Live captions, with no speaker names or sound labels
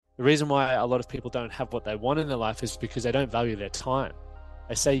The reason why a lot of people don't have what they want in their life is because they don't value their time.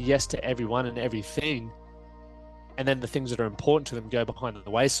 They say yes to everyone and everything, and then the things that are important to them go behind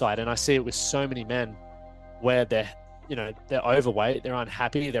the wayside. And I see it with so many men where they're overweight, they're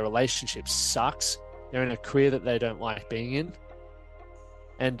unhappy, their relationship sucks, they're in a career that they don't like being in.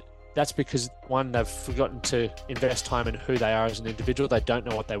 And that's because, one, they've forgotten to invest time in who they are as an individual. They don't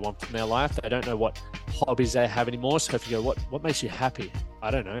know what they want from their life. They don't know what hobbies they have anymore. So if you go, what makes you happy?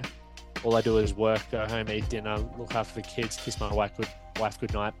 I don't know. All I do is work, go home, eat dinner, look after the kids, kiss my wife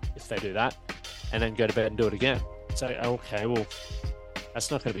good night if they do that, and then go to bed and do it again. So, okay, well, that's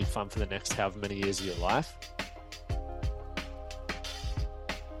not going to be fun for the next however many years of your life.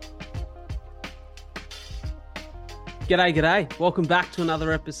 G'day. Welcome back to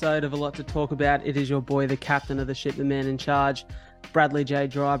another episode of A Lot to Talk About. It is your boy, the captain of the ship, the man in charge, Bradley J.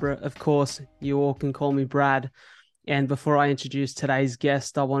 Driver. Of course, you all can call me Brad. And before I introduce today's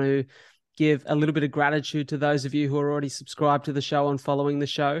guest, I want to give a little bit of gratitude to those of you who are already subscribed to the show and following the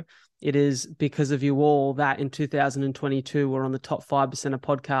show. It is because of you all that in 2022, we're on the top 5% of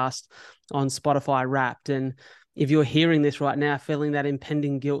podcasts on Spotify Wrapped. And if you're hearing this right now, feeling that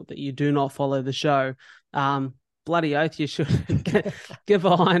impending guilt that you do not follow the show, bloody oath, you should get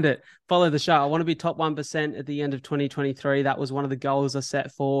behind it. Follow the show. I want to be top 1% at the end of 2023. That was one of the goals I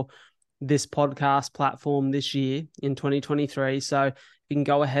set for this podcast platform this year in 2023. So you can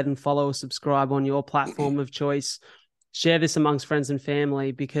go ahead and follow or subscribe on your platform of choice. Share this amongst friends and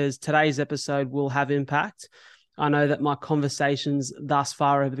family because today's episode will have impact. I know that my conversations thus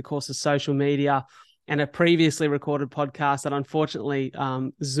far over the course of social media and a previously recorded podcast that unfortunately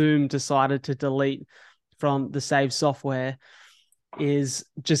Zoom decided to delete from the Save software is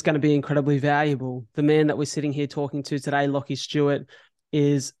just going to be incredibly valuable. The man that we're sitting here talking to today, Lachie Stuart,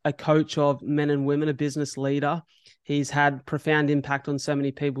 is a coach of men and women, a business leader. He's had profound impact on so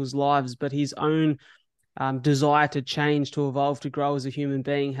many people's lives, but his own desire to change, to evolve, to grow as a human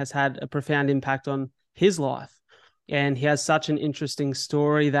being has had a profound impact on his life. And he has such an interesting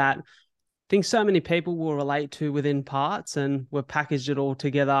story that I think so many people will relate to within parts, and we've packaged it all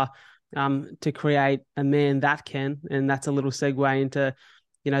together to create a Man That Can. And that's a little segue into,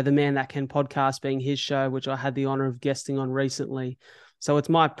 the Man That Can podcast being his show, which I had the honor of guesting on recently. So it's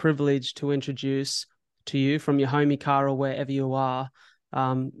my privilege to introduce to you from your homie car or wherever you are,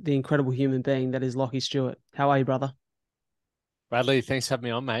 the incredible human being that is Lachie Stuart. How are you, brother? Bradley, thanks for having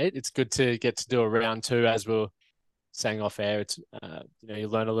me on, mate. It's good to get to do a round two, as we're saying off air. It's you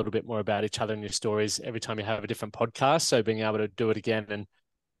learn a little bit more about each other and your stories every time you have a different podcast. So being able to do it again and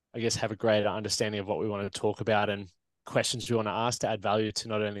I guess have a greater understanding of what we want to talk about and questions we want to ask to add value to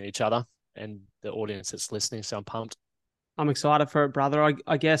not only each other and the audience that's listening. So I'm pumped. I'm excited for it, brother.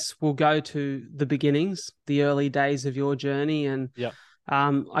 I guess we'll go to the beginnings, the early days of your journey. And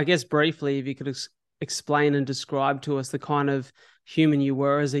I guess briefly, if you could explain and describe to us the kind of human you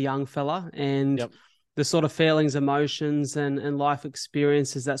were as a young fella and the sort of feelings, emotions, and life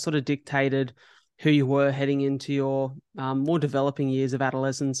experiences that sort of dictated who you were heading into your more developing years of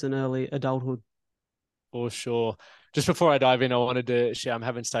adolescence and early adulthood. For sure. Just before I dive in, I wanted to share I'm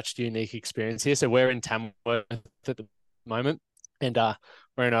having such a unique experience here. So we're in Tamworth at the moment, and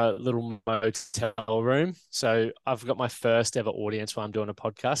we're in a little motel room. So I've got my first ever audience while I'm doing a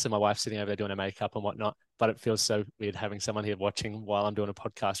podcast, and my wife's sitting over there doing her makeup and whatnot. But it feels so weird having someone here watching while I'm doing a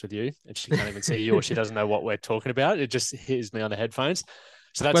podcast with you, and she can't even see you or she doesn't know what we're talking about. It just hears me on the headphones.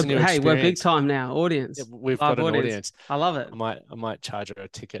 So that's a new experience. Hey, we're big time now, audience. Yeah, we've got an audience. I love it. I might charge her a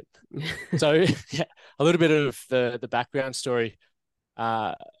ticket. So yeah, a little bit of the background story.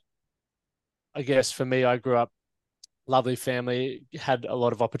 I guess for me, I grew up lovely family, had a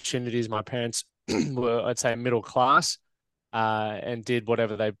lot of opportunities. My parents were, I'd say, middle class, and did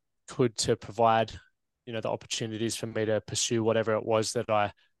whatever they could to provide, the opportunities for me to pursue whatever it was that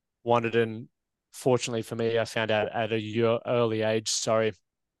I wanted. And fortunately for me, I found out at a early age,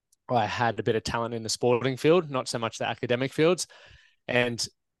 I had a bit of talent in the sporting field, not so much the academic fields. And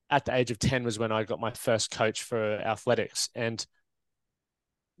at the age of 10 was when I got my first coach for athletics. And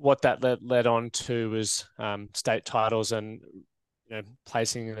what that led on to was state titles and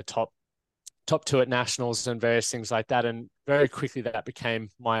placing in the top two at nationals and various things like that. And very quickly that became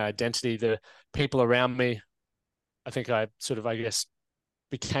my identity. The people around me, I think I guess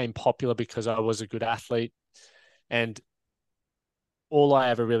became popular because I was a good athlete, and all I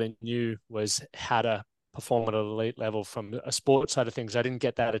ever really knew was how to perform at an elite level from a sports side of things. I didn't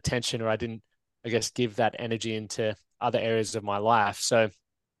get that attention, or I didn't, I guess, give that energy into other areas of my life. So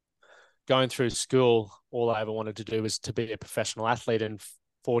going through school, all I ever wanted to do was to be a professional athlete. And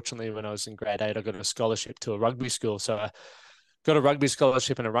fortunately, when I was in grade 8, I got a scholarship to a rugby school. So I got a rugby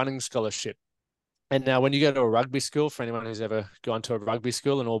scholarship and a running scholarship. And now when you go to a rugby school, for anyone who's ever gone to a rugby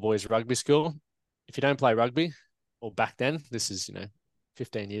school, an all boys rugby school, if you don't play rugby, or back then, this is,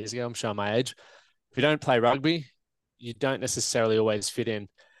 15 years ago, I'm showing my age. If you don't play rugby, you don't necessarily always fit in.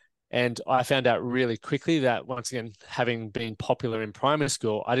 And I found out really quickly that, once again, having been popular in primary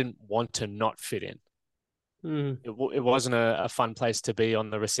school, I didn't want to not fit in. It wasn't a fun place to be on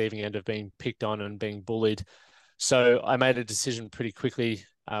the receiving end of being picked on and being bullied. So I made a decision pretty quickly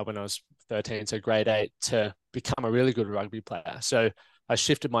when I was 13, so grade 8, to become a really good rugby player. So I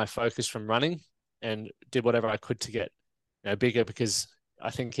shifted my focus from running and did whatever I could to get bigger, because I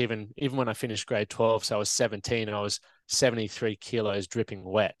think even when I finished grade 12, so I was 17, I was 73 kilos dripping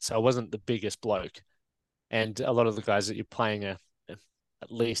wet. So I wasn't the biggest bloke. And a lot of the guys that you're playing are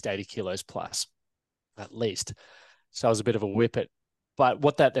at least 80 kilos plus, at least. So I was a bit of a whippet. But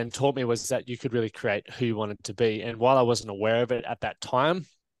what that then taught me was that you could really create who you wanted to be. And while I wasn't aware of it at that time,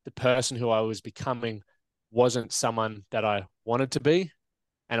 the person who I was becoming wasn't someone that I wanted to be,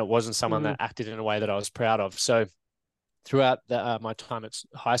 and it wasn't someone that acted in a way that I was proud of. So throughout my time at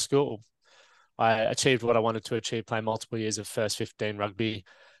high school, I achieved what I wanted to achieve, playing multiple years of first 15 rugby,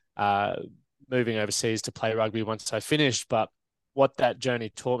 moving overseas to play rugby once I finished. But what that journey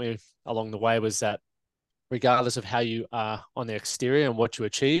taught me along the way was that regardless of how you are on the exterior and what you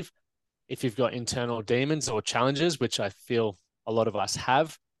achieve, if you've got internal demons or challenges, which I feel a lot of us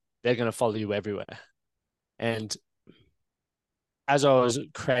have, they're going to follow you everywhere. And as I was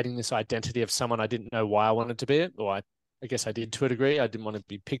creating this identity of someone, I didn't know why I wanted to be it, or I guess I did to a degree. I didn't want to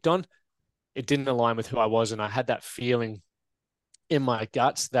be picked on. It didn't align with who I was. And I had that feeling in my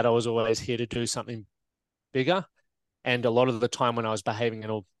guts that I was always here to do something bigger. And a lot of the time when I was behaving in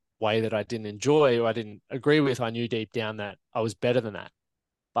a way that I didn't enjoy or I didn't agree with, I knew deep down that I was better than that.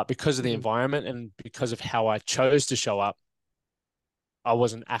 But because of the environment and because of how I chose to show up, I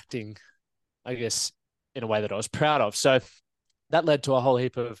wasn't acting, I guess, in a way that I was proud of. So that led to a whole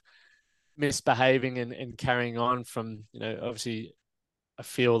heap of misbehaving and carrying on from, obviously I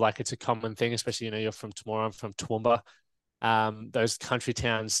feel like it's a common thing, especially, you're from Temora, I'm from Toowoomba. Those country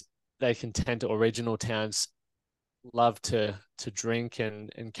towns, they can tend to, or regional towns, love to drink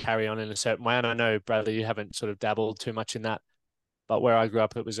and carry on in a certain way. And I know, Bradley, you haven't sort of dabbled too much in that, but where I grew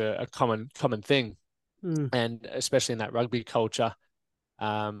up, it was a common thing. And especially in that rugby culture,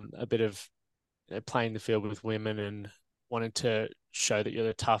 a bit of playing the field with women and wanting to show that you're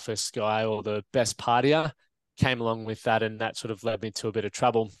the toughest guy or the best partier came along with that. And that sort of led me to a bit of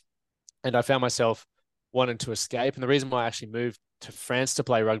trouble. And I found myself wanting to escape. And the reason why I actually moved to France to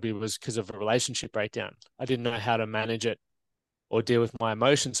play rugby was because of a relationship breakdown. I didn't know how to manage it or deal with my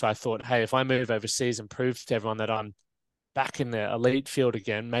emotions. So I thought, hey, if I move overseas and prove to everyone that I'm back in the elite field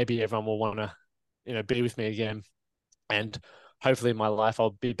again, maybe everyone will want to, be with me again. And hopefully in my life, I'll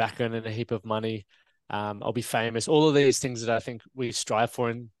be back earning a heap of money. I'll be famous. All of these things that I think we strive for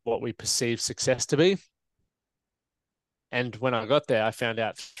and what we perceive success to be. And when I got there, I found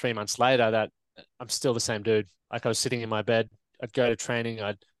out 3 months later that I'm still the same dude. Like, I was sitting in my bed, I'd go to training,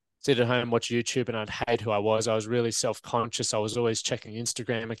 I'd sit at home, watch YouTube, and I'd hate who I was. I was really self-conscious. I was always checking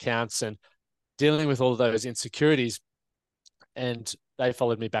Instagram accounts and dealing with all of those insecurities. And they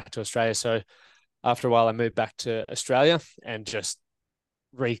followed me back to Australia. So after a while, I moved back to Australia and just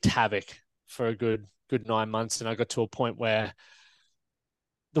wreaked havoc for a good 9 months. And I got to a point where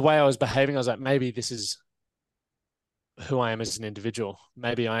the way I was behaving, I was like, maybe this is who I am as an individual.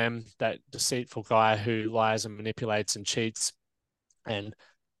 Maybe I am that deceitful guy who lies and manipulates and cheats and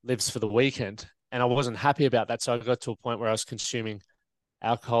lives for the weekend. And I wasn't happy about that. So I got to a point where I was consuming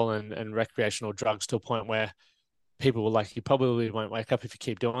alcohol and recreational drugs, to a point where people were like, you probably won't wake up if you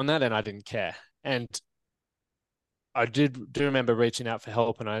keep doing that. And I didn't care. And I do remember reaching out for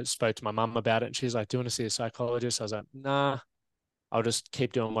help, and I spoke to my mum about it, and she's like, do you want to see a psychologist? I was like, nah, I'll just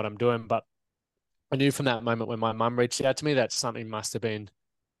keep doing what I'm doing. But I knew from that moment when my mum reached out to me that something must have been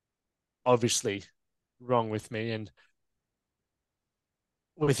obviously wrong with me. And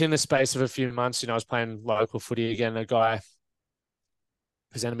within the space of a few months, I was playing local footy again. A guy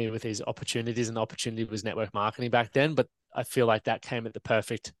presented me with these opportunities, and the opportunity was network marketing back then. But I feel like that came at the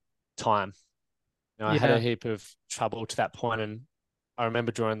perfect time. I had a heap of trouble to that point, and I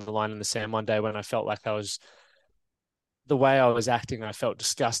remember drawing the line in the sand one day when I felt like the way I was acting, I felt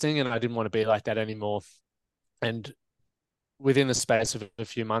disgusting, and I didn't want to be like that anymore. And within the space of a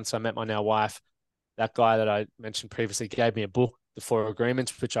few months, I met my now wife. That guy that I mentioned previously gave me a book, The Four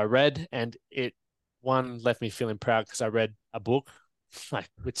Agreements, which I read, and it, one, left me feeling proud because I read a book,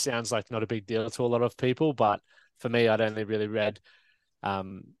 which sounds like not a big deal to a lot of people, but for me, I'd only really read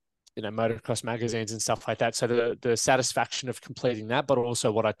motocross magazines and stuff like that. So the satisfaction of completing that, but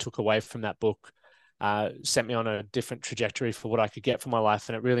also what I took away from that book, sent me on a different trajectory for what I could get for my life.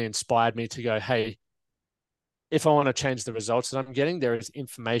 And it really inspired me to go, hey, if I want to change the results that I'm getting, there is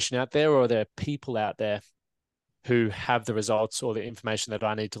information out there, or there are people out there who have the results or the information that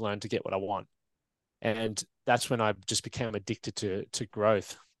I need to learn to get what I want. And that's when I just became addicted to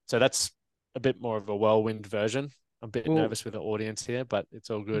growth. So that's a bit more of a whirlwind version. I'm a bit Well, nervous with the audience here, but it's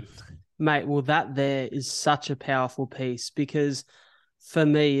all good. mate, well, that there is such a powerful piece, because for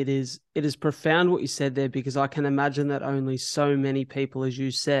me, it is profound what you said there, because I can imagine that only so many people, as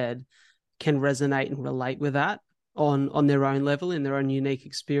you said, can resonate and relate with that on their own level, in their own unique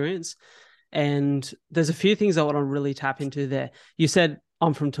experience. And there's a few things I want to really tap into there. You said,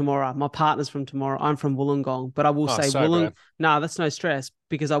 I'm from Temora. My partner's from Temora. I'm from Wollongong. But I will Oh, say sorry, bro. No, that's no stress,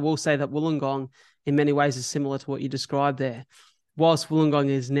 because I will say that Wollongong in many ways is similar to what you described there. Whilst Wollongong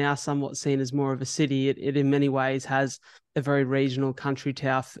is now somewhat seen as more of a city, it in many ways has a very regional country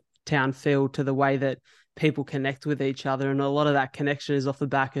town feel to the way that people connect with each other. And a lot of that connection is off the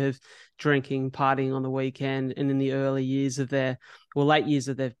back of drinking, partying on the weekend, and in the late years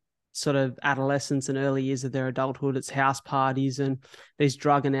of their sort of adolescence and early years of their adulthood, it's house parties and these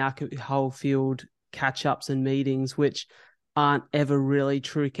drug and alcohol fueled catch ups and meetings, which aren't ever really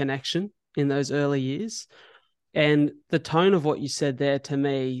true connection in those early years. And the tone of what you said there to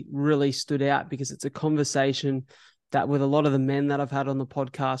me really stood out, because it's a conversation that, with a lot of the men that I've had on the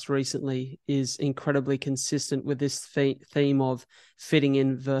podcast recently, is incredibly consistent with this theme of fitting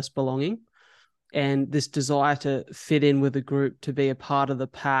in versus belonging, and this desire to fit in with a group, to be a part of the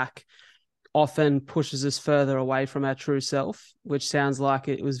pack, often pushes us further away from our true self, which sounds like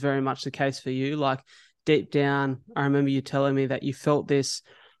it was very much the case for you. Like, deep down, I remember you telling me that you felt this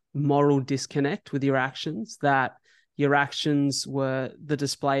moral disconnect with your actions, that your actions were the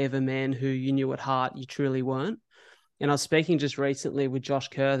display of a man who you knew at heart you truly weren't. And I was speaking just recently with Josh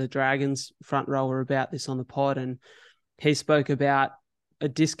Kerr, the Dragons front rower, about this on the pod, and he spoke about a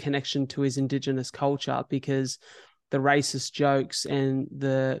disconnection to his Indigenous culture, because the racist jokes and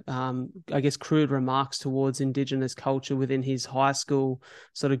the, I guess, crude remarks towards Indigenous culture within his high school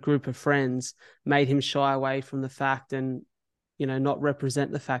sort of group of friends made him shy away from the fact and, not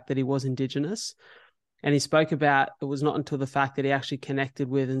represent the fact that he was Indigenous. And he spoke about, it was not until the fact that he actually connected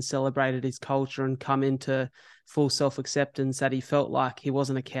with and celebrated his culture and come into full self-acceptance that he felt like he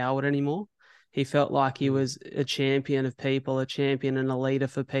wasn't a coward anymore. He felt like he was a champion of people, a champion and a leader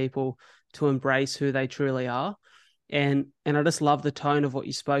for people to embrace who they truly are. And I just love the tone of what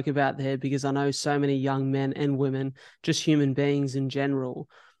you spoke about there, because I know so many young men and women, just human beings in general,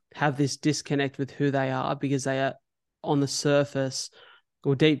 have this disconnect with who they are, because they are, on the surface,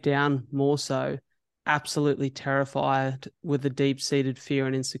 or deep down more so, absolutely terrified with the deep-seated fear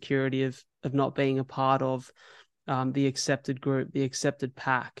and insecurity of not being a part of the accepted group, the accepted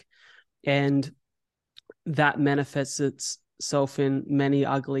pack. And that manifests itself in many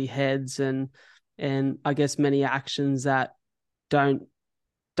ugly heads and I guess many actions that don't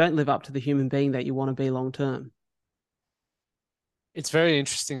live up to the human being that you want to be long term. It's very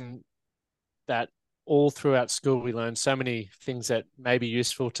interesting that all throughout school we learn so many things that may be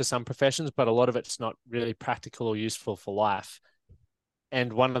useful to some professions, but a lot of it's not really practical or useful for life.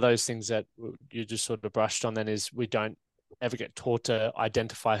 And one of those things that you just sort of brushed on then is we don't ever get taught to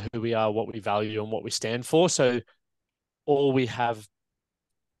identify who we are, what we value, and what we stand for. So all we have,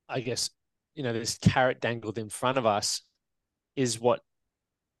 I guess, this carrot dangled in front of us is what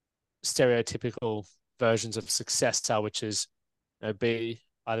stereotypical versions of success are, which is, be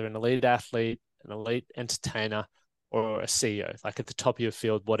either an elite athlete, an elite entertainer, or a CEO, like at the top of your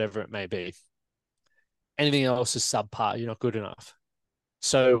field, whatever it may be. Anything else is subpar. You're not good enough.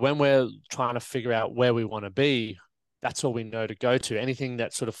 So when we're trying to figure out where we want to be, that's all we know to go to. Anything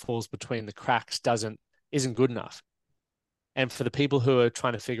that sort of falls between the cracks isn't good enough. And for the people who are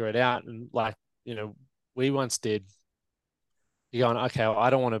trying to figure it out, and like, we once did, you're going, okay, well,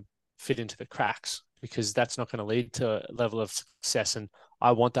 I don't want to fit into the cracks, because that's not going to lead to a level of success. And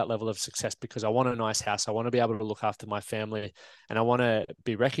I want that level of success because I want a nice house. I want to be able to look after my family, and I want to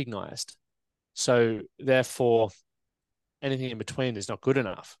be recognized. So therefore, anything in between is not good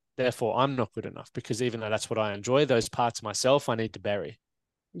enough. Therefore, I'm not good enough, because even though that's what I enjoy, those parts of myself I need to bury.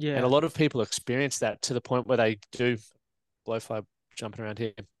 And a Yeah. lot of people experience that to the point where they do, blowfly jumping around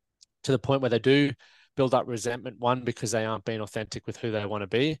here, to the point where they do build up resentment, one, because they aren't being authentic with who they want to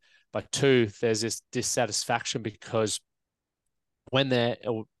be, but two, there's this dissatisfaction because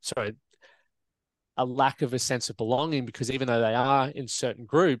a lack of a sense of belonging, because even though they are in certain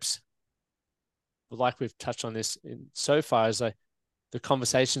groups, like we've touched on this so far, is like the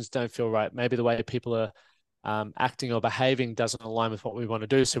conversations don't feel right. Maybe the way people are acting or behaving doesn't align with what we want to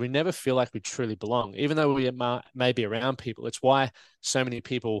do. So we never feel like we truly belong, even though we may be around people. It's why so many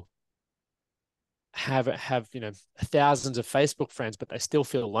people have thousands of Facebook friends, but they still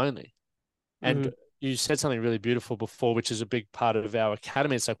feel lonely. And you said something really beautiful before, which is a big part of our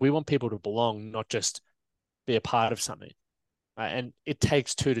academy. It's like we want people to belong, not just be a part of something. And it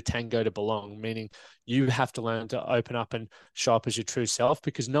takes two to tango to belong, meaning you have to learn to open up and show up as your true self,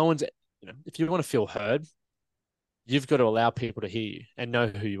 because no one's, if you want to feel heard, you've got to allow people to hear you and know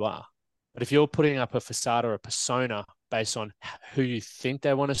who you are. But if you're putting up a facade or a persona based on who you think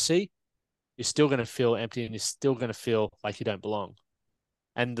they want to see, you're still going to feel empty and you're still going to feel like you don't belong.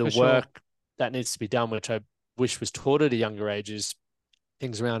 And the For sure. work that needs to be done, which I wish was taught at a younger age, is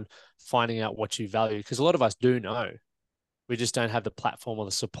things around finding out what you value. Because a lot of us do know. We just don't have the platform or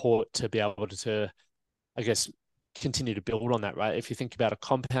the support to be able to, I guess, continue to build on that, right? If you think about a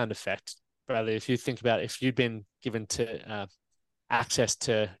compound effect, Bradley, if you think about if you'd been given to access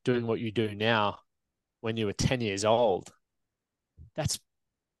to doing what you do now when you were 10 years old, that's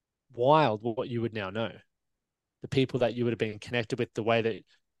wild what you would now know. The people that you would have been connected with, the way that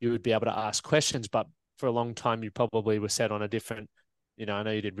you would be able to ask questions, but for a long time, you probably were set on a different, I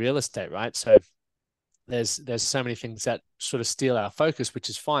know you did real estate, right? So there's so many things that sort of steal our focus, which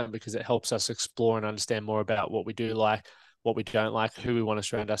is fine because it helps us explore and understand more about what we do like, what we don't like, who we want to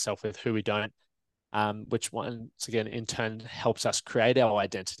surround ourselves with, who we don't, which once again, in turn, helps us create our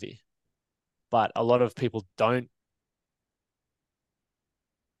identity. But a lot of people don't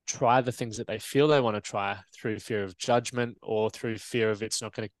try the things that they feel they want to try through fear of judgment or through fear of it's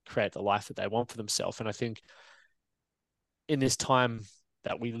not going to create the life that they want for themselves. And I think in this time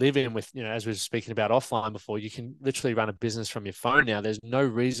that we live in with, as we were speaking about offline before, you can literally run a business from your phone now. There's no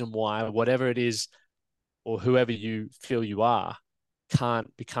reason why whatever it is or whoever you feel you are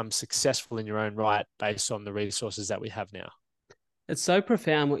can't become successful in your own right based on the resources that we have now. It's so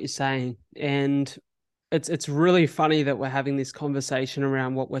profound what you're saying. And it's really funny that we're having this conversation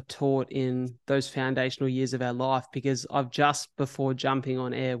around what we're taught in those foundational years of our life, because I've just, before jumping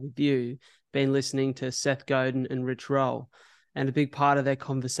on air with you, been listening to Seth Godin and Rich Roll. And a big part of their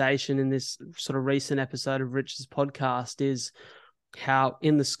conversation in this sort of recent episode of Rich's podcast is how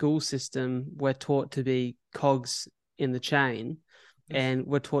in the school system, we're taught to be cogs in the chain and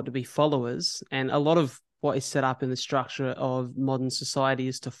we're taught to be followers. And a lot of what is set up in the structure of modern society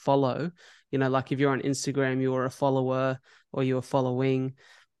is to follow. Like if you're on Instagram, you're a follower or you're following.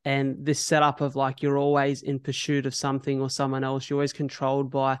 And this setup of like you're always in pursuit of something or someone else, you're always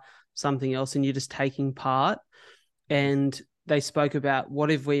controlled by something else and you're just taking part. And they spoke about what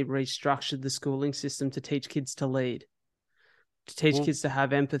if we restructured the schooling system to teach kids to lead, to teach kids to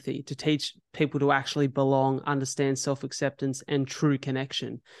have empathy, to teach people to actually belong, understand self-acceptance and true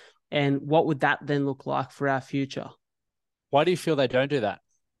connection. And what would that then look like for our future? Why do you feel they don't do that?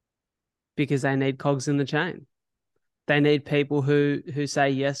 Because they need cogs in the chain. They need people who say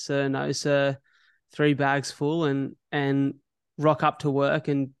yes sir, no sir, 3 bags full, and rock up to work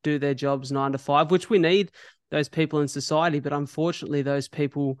and do their jobs 9 to 5, which we need those people in society. But unfortunately, those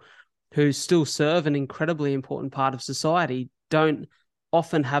people who still serve an incredibly important part of society don't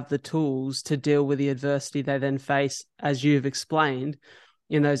often have the tools to deal with the adversity they then face, as you've explained,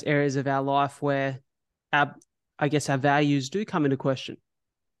 in those areas of our life where our values do come into question.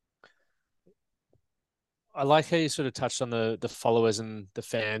 I like how you sort of touched on the followers and the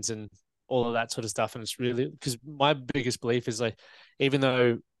fans and all of that sort of stuff. And it's really because my biggest belief is like, even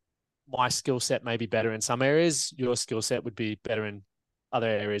though my skill set may be better in some areas, your skill set would be better in other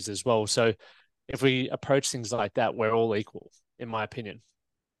areas as well. So if we approach things like that, we're all equal, in my opinion.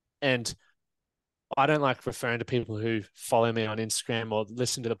 And I don't like referring to people who follow me on Instagram or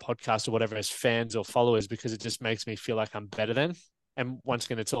listen to the podcast or whatever as fans or followers, because it just makes me feel like I'm better than. And once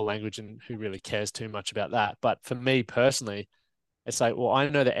again, it's all language and who really cares too much about that. But for me personally, it's like, well, I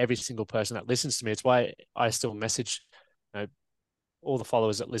know that every single person that listens to me, it's why I still message, all the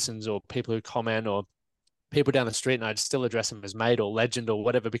followers that listens or people who comment or people down the street, and I'd still address them as mate or legend or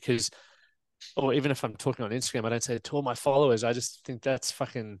whatever, because, or even if I'm talking on Instagram, I don't say to all my followers. I just think that's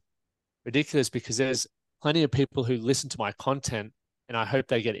fucking ridiculous, because there's plenty of people who listen to my content and I hope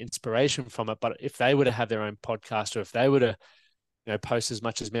they get inspiration from it. But if they were to have their own podcast, or if they were to, post as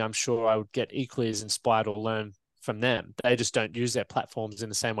much as me, I'm sure I would get equally as inspired or learn from them. They just don't use their platforms in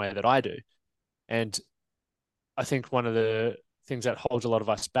the same way that I do. And I think one of the things that holds a lot of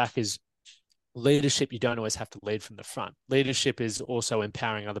us back is leadership. You don't always have to lead from the front. Leadership is also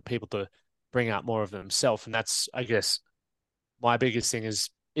empowering other people to bring out more of themselves. And that's, I guess, my biggest thing is,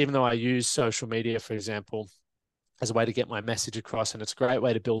 even though I use social media, for example, as a way to get my message across. And it's a great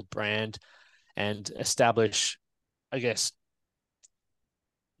way to build brand and establish, I guess,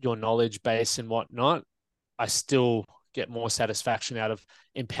 your knowledge base and whatnot. I still get more satisfaction out of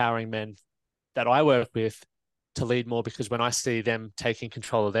empowering men that I work with to lead more, because when I see them taking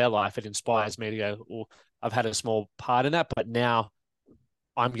control of their life, it inspires me to go, well, I've had a small part in that, but now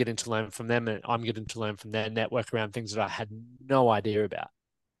I'm getting to learn from them, and I'm getting to learn from their network around things that I had no idea about.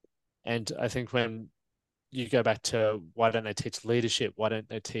 And I think when you go back to why don't they teach leadership? Why don't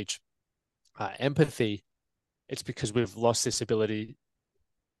they teach empathy? It's because we've lost this ability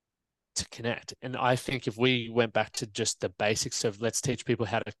to connect. And I think if we went back to just the basics of let's teach people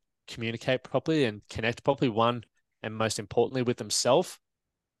how to communicate properly and connect properly, one, and most importantly with themselves,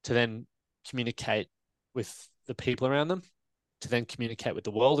 to then communicate with the people around them, to then communicate with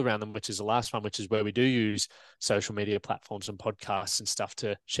the world around them, which is the last one, which is where we do use social media platforms and podcasts and stuff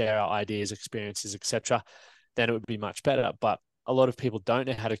to share our ideas, experiences, etc., then it would be much better. But a lot of people don't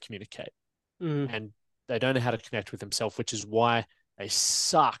know how to communicate, and they don't know how to connect with themselves, which is why they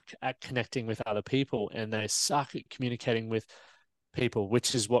suck at connecting with other people, and they suck at communicating with people,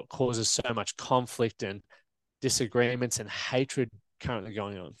 which is what causes so much conflict and disagreements and hatred currently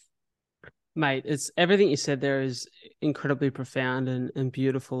going on. Mate, it's everything you said there is incredibly profound and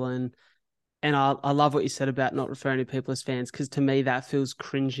beautiful, and I love what you said about not referring to people as fans, because to me that feels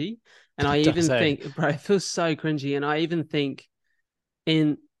cringy. And I even think, bro, it feels so cringy. And I even think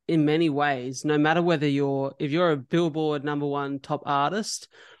in many ways, no matter whether if you're a Billboard #1 top artist,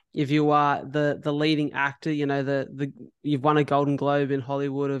 if you are the leading actor, you know, the you've won a Golden Globe in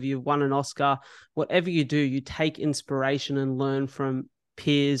Hollywood, or you've won an Oscar, whatever you do, you take inspiration and learn from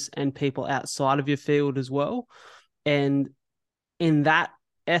peers and people outside of your field as well. And in that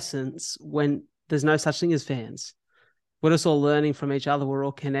essence, when there's no such thing as fans, we're just all learning from each other. We're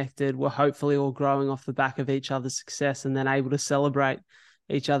all connected. We're hopefully all growing off the back of each other's success, and then able to celebrate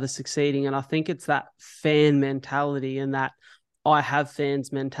each other succeeding. And I think it's that fan mentality and that I have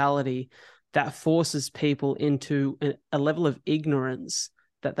fans mentality that forces people into a level of ignorance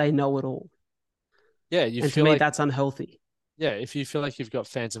that they know it all. Yeah, and to me, that's unhealthy. Yeah, if you feel like you've got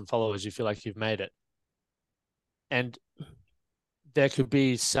fans and followers, you feel like you've made it. And there could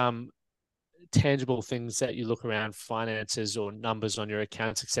be some tangible things that you look around, finances or numbers on your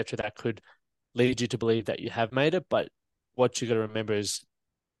accounts, etc., that could lead you to believe that you have made it. But what you got to remember is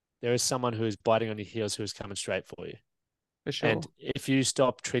there is someone who is biting on your heels, who is coming straight for you. For sure. And if you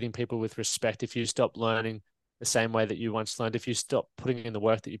stop treating people with respect, if you stop learning the same way that you once learned, if you stop putting in the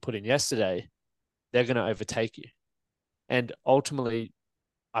work that you put in yesterday, they're going to overtake you. And ultimately,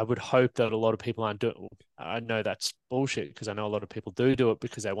 I would hope that a lot of people aren't doing it. I know that's bullshit, because I know a lot of people do it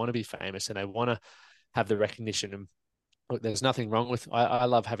because they want to be famous and they want to have the recognition. And look, there's nothing wrong with, I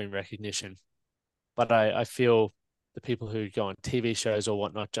love having recognition, but I feel the people who go on TV shows or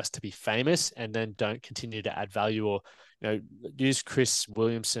whatnot just to be famous and then don't continue to add value, or, you know, use Chris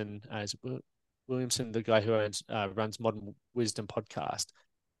Williamson as Williamson, the guy who runs Modern Wisdom podcast.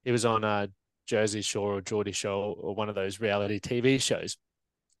 He was on Jersey Shore or Geordie Shore or one of those reality TV shows.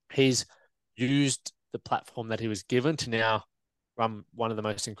 He's used the platform that he was given to now run one of the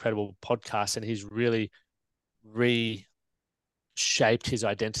most incredible podcasts, and he's really reshaped his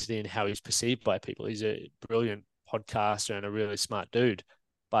identity and how he's perceived by people. He's a brilliant podcaster and a really smart dude.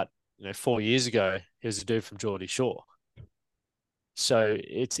 But, you know, 4 years ago, he was a dude from Geordie Shore. So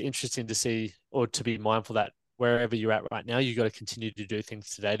it's interesting to see, or to be mindful that wherever you're at right now, you've got to continue to do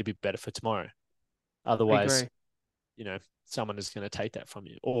things today to be better for tomorrow. Otherwise, you know, someone is going to take that from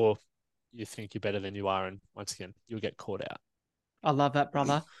you, or you think you're better than you are, and once again, you'll get caught out. I love that,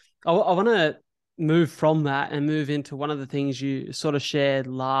 brother. I want to move from that and move into one of the things you sort of shared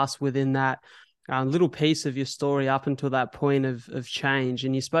last within that little piece of your story up until that point of change.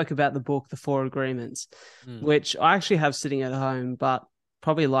 And you spoke about the book, The Four Agreements, which I actually have sitting at home, but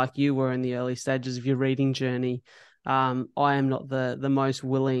probably like you were in the early stages of your reading journey, I am not the most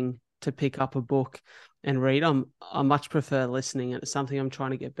willing to pick up a book and read. I much prefer listening, and it's something I'm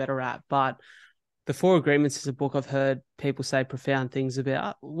trying to get better at. But The Four Agreements is a book I've heard people say profound things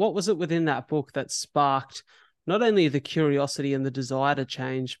about. What was it within that book that sparked not only the curiosity and the desire to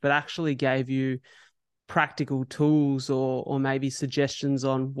change, but actually gave you practical tools or maybe suggestions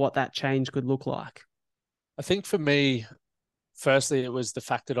on what that change could look like? I think for me, firstly, it was the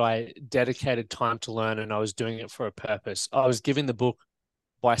fact that I dedicated time to learn, and I was doing it for a purpose. I was given the book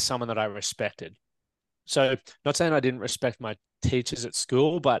by someone that I respected. So, not saying I didn't respect my teachers at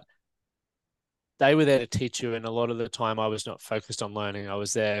school, but they were there to teach you. And a lot of the time I was not focused on learning. I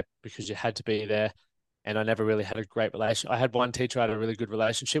was there because you had to be there. And I never really had a great relation. I had one teacher I had a really good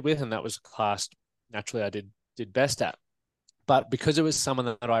relationship with, and that was a class naturally I did did best at. But because it was someone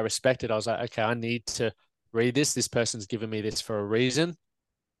that I respected, I was like, okay, I need to read this. This person's given me this for a reason.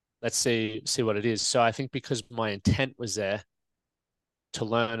 Let's see what it is. So I think because my intent was there to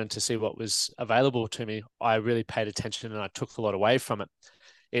learn and to see what was available to me, I really paid attention and I took a lot away from it.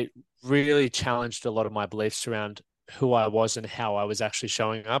 It really challenged a lot of my beliefs around who I was and how I was actually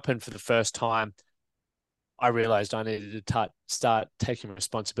showing up. And for the first time, I realized I needed to start taking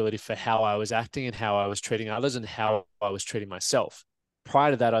responsibility for how I was acting and how I was treating others and how I was treating myself.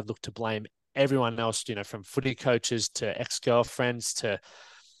 Prior to that, I'd looked to blame everyone else, from footy coaches to ex-girlfriends to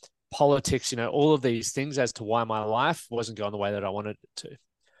politics, all of these things as to why my life wasn't going the way that I wanted it to.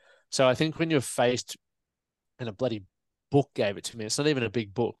 So I think when you're faced, and a bloody book gave it to me, it's not even a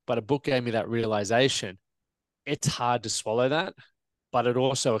big book, but a book gave me that realization. It's hard to swallow that, but it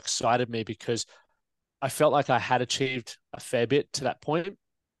also excited me because I felt like I had achieved a fair bit to that point.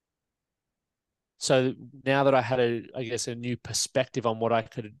 So now that I had a new perspective on what I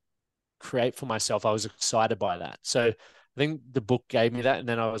could create for myself, I was excited by that. So I think the book gave me that. And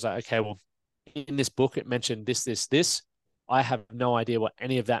then I was like, okay, well, in this book, it mentioned this, this, this. I have no idea what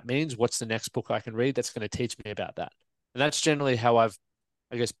any of that means. What's the next book I can read that's going to teach me about that? And that's generally how I've,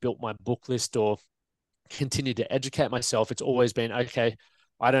 built my book list or continued to educate myself. It's always been, okay,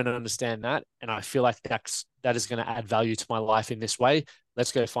 I don't understand that. And I feel like that is going to add value to my life in this way.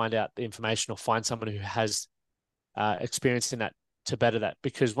 Let's go find out the information or find someone who has experience in that to better that.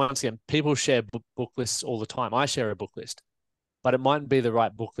 Because once again, people share book lists all the time. I share a book list, but it mightn't be the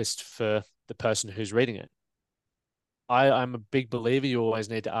right book list for the person who's reading it. I'm a big believer you always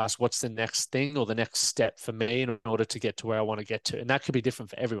need to ask what's the next thing or the next step for me in order to get to where I want to get to. And that could be different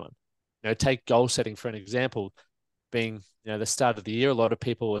for everyone. Take goal setting for an example. Being, the start of the year, a lot of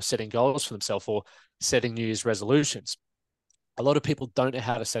people are setting goals for themselves or setting New Year's resolutions. A lot of people don't know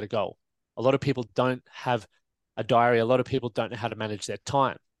how to set a goal. A lot of people don't have a diary. A lot of people don't know how to manage their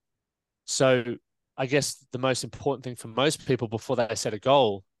time. So I guess the most important thing for most people before they set a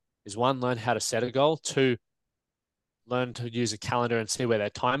goal is one, learn how to set a goal. Two, learn to use a calendar and see where their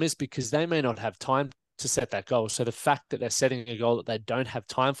time is, because they may not have time to set that goal. So the fact that they're setting a goal that they don't have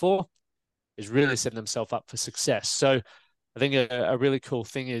time for is really setting themselves up for success. So I think a really cool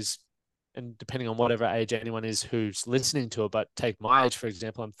thing is, and depending on whatever age anyone is who's listening to it, but take my age, for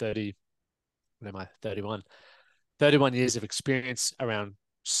example, I'm 30, what am I, 31, 31 years of experience around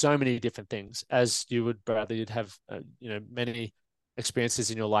so many different things. As you would, Bradley, you'd have, many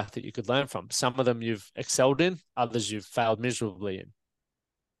experiences in your life that you could learn from. Some of them you've excelled in, others you've failed miserably in.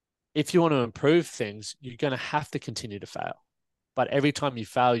 If you want to improve things, you're going to have to continue to fail. But every time you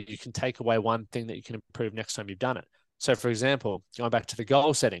fail, you can take away one thing that you can improve next time you've done it. So, for example, going back to the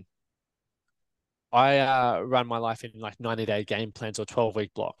goal setting, I run my life in like 90-day game plans or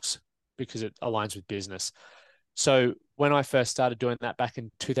 12-week blocks because it aligns with business. So when I first started doing that back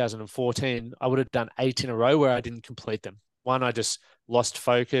in 2014, I would have done 8 in a row where I didn't complete them. 1, I just lost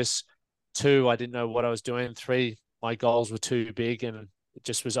focus. 2, I didn't know what I was doing. 3, my goals were too big and it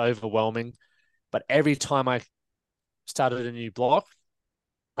just was overwhelming. But every time I started a new block,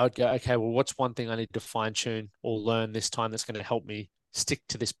 I would go, okay, well, what's one thing I need to fine tune or learn this time that's going to help me stick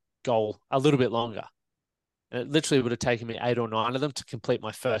to this goal a little bit longer? And it literally would have taken me 8 or 9 of them to complete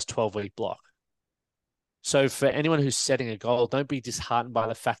my first 12-week block. So for anyone who's setting a goal, don't be disheartened by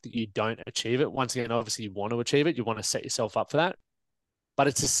the fact that you don't achieve it. Once again, obviously you want to achieve it. You want to set yourself up for that, but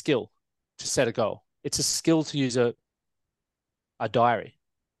it's a skill to set a goal. It's a skill to use a diary.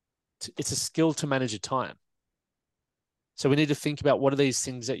 It's a skill to manage your time. So we need to think about what are these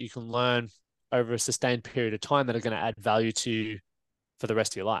things that you can learn over a sustained period of time that are going to add value to you for the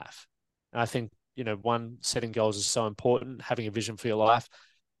rest of your life. And I think, one, setting goals is so important. Having a vision for your life,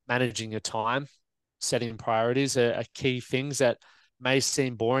 managing your time, setting priorities are key things that may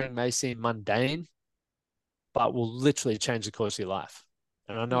seem boring, may seem mundane, but will literally change the course of your life.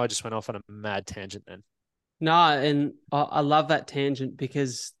 And I know I just went off on a mad tangent then. No, and I love that tangent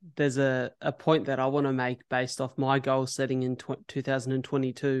because there's a point that I want to make based off my goal setting in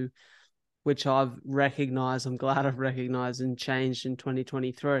 2022, which I'm glad I've recognized and changed in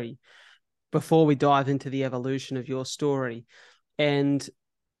 2023. Before we dive into the evolution of your story, and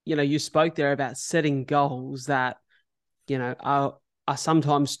you spoke there about setting goals that are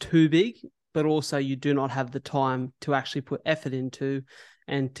sometimes too big, but also you do not have the time to actually put effort into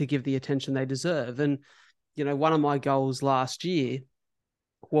and to give the attention they deserve. And one of my goals last year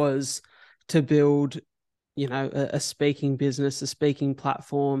was to build a speaking business, a speaking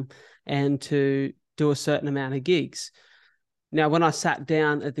platform, and to do a certain amount of gigs. Now, when I sat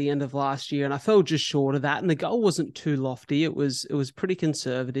down at the end of last year, and I fell just short of that, and the goal wasn't too lofty, it was pretty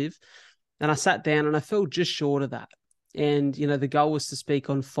conservative. And I sat down and I fell just short of that. And, the goal was to speak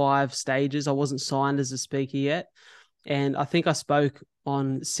on 5 stages. I wasn't signed as a speaker yet. And I think I spoke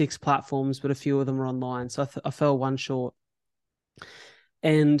on 6 platforms, but a few of them were online. So I fell one short.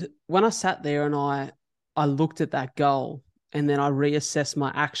 And when I sat there and I looked at that goal and then I reassessed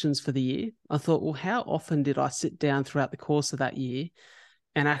my actions for the year, I thought, well, how often did I sit down throughout the course of that year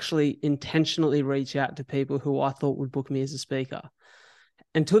and actually intentionally reach out to people who I thought would book me as a speaker?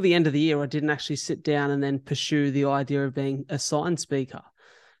 Until the end of the year, I didn't actually sit down and then pursue the idea of being a signed speaker.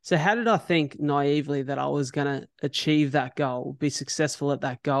 So how did I think naively that I was going to achieve that goal, be successful at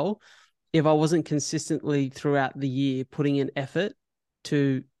that goal, if I wasn't consistently throughout the year putting in effort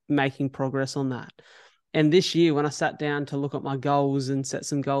to making progress on that? And this year, when I sat down to look at my goals and set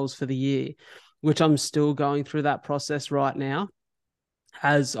some goals for the year, which I'm still going through that process right now,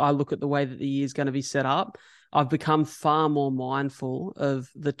 as I look at the way that the year is going to be set up, I've become far more mindful of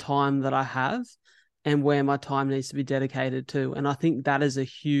the time that I have and where my time needs to be dedicated to. And I think that is a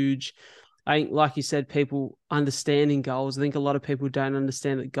huge, I think, like you said, people understanding goals. I think a lot of people don't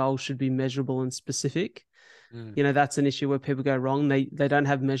understand that goals should be measurable and specific. That's an issue where people go wrong. They don't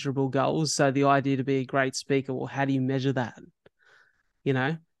have measurable goals. So the idea to be a great speaker, well, how do you measure that?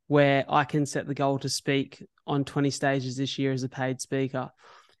 Where I can set the goal to speak on 20 stages this year as a paid speaker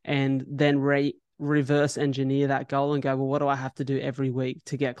and then reverse engineer that goal and go, well, what do I have to do every week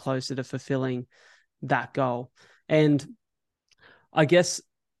to get closer to fulfilling that goal? And I guess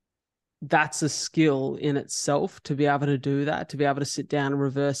that's a skill in itself to be able to do that, to be able to sit down and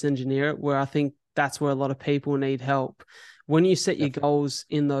reverse engineer it, where I think that's where a lot of people need help. When you set your goals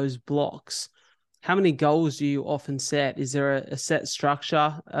in those blocks, how many goals do you often set? Is there a set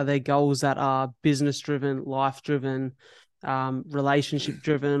structure? Are there goals that are business driven, life driven, relationship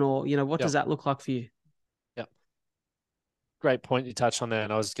driven, or, what does that look like for you? Yeah. Great point you touched on there,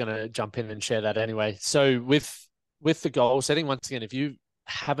 and I was going to jump in and share that anyway. So with the goal setting, once again, if you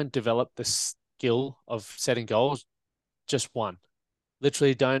haven't developed the skill of setting goals, just one.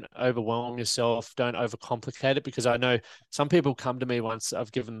 Literally, don't overwhelm yourself. Don't overcomplicate it, because I know some people come to me once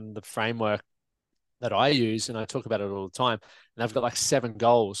I've given the framework that I use, and I talk about it all the time, and I've got like 7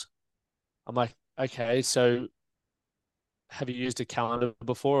 goals. I'm like, okay, so have you used a calendar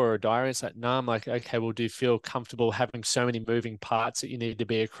before or a diary? It's like, no. I'm like, okay, well, do you feel comfortable having so many moving parts that you need to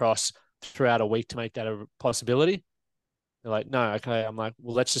be across throughout a week to make that a possibility? They're like, no, okay. I'm like,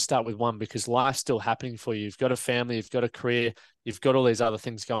 well, let's just start with one, because life's still happening for you. You've got a family, you've got a career, you've got all these other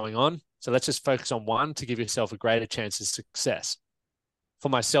things going on. So let's just focus on one to give yourself a greater chance of success. For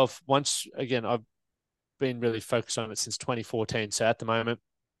myself, once again, I've been really focused on it since 2014. So at the moment,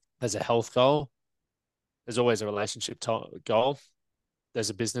 there's a health goal. There's always a relationship goal. There's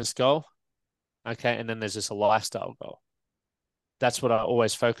a business goal. Okay. And then there's just a lifestyle goal. That's what I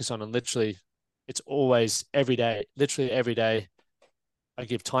always focus on. And literally, it's always every day, literally every day, I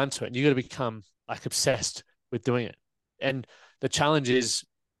give time to it. And you got to become like obsessed with doing it. And the challenge is,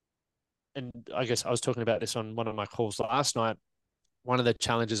 and I guess I was talking about this on one of my calls last night, one of the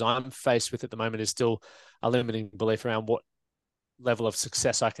challenges I'm faced with at the moment is still a limiting belief around what level of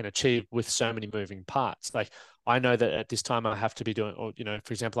success I can achieve with so many moving parts. Like, I know that at this time I have to be doing, or,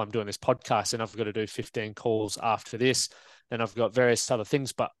 for example, I'm doing this podcast and I've got to do 15 calls after this. Then I've got various other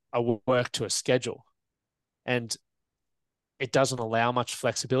things, but I will work to a schedule. And it doesn't allow much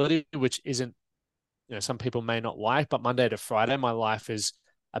flexibility, which isn't, some people may not like, but Monday to Friday, my life is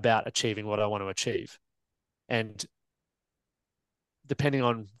about achieving what I want to achieve. And depending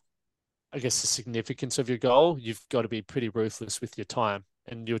on, I guess, the significance of your goal, you've got to be pretty ruthless with your time.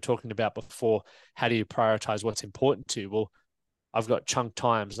 And you were talking about before, how do you prioritize what's important to you? Well, I've got chunk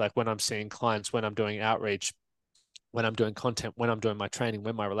times, like when I'm seeing clients, when I'm doing outreach, when I'm doing content, when I'm doing my training,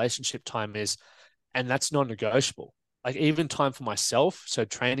 when my relationship time is, and that's non-negotiable. Like, even time for myself, so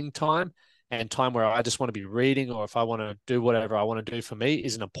training time and time where I just want to be reading, or if I want to do whatever I want to do for me,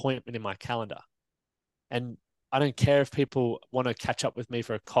 is an appointment in my calendar. And I don't care if people want to catch up with me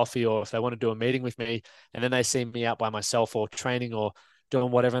for a coffee, or if they want to do a meeting with me and then they see me out by myself or training or doing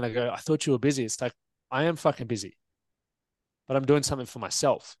whatever, and they go, I thought you were busy. It's like, I am fucking busy, but I'm doing something for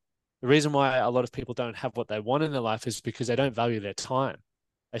myself. The reason why a lot of people don't have what they want in their life is because they don't value their time.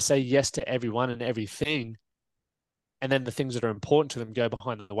 They say yes to everyone and everything, and then the things that are important to them go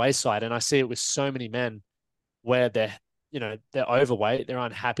behind the wayside. And I see it with so many men where they're overweight, they're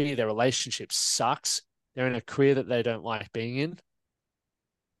unhappy, their relationship sucks, they're in a career that they don't like being in.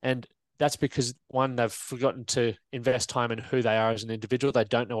 And that's because, one, they've forgotten to invest time in who they are as an individual. They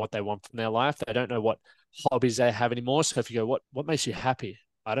don't know what they want from their life. They don't know what hobbies they have anymore. So if you go, what makes you happy?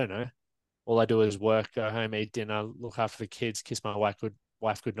 I don't know. All I do is work, go home, eat dinner, look after the kids, kiss my wife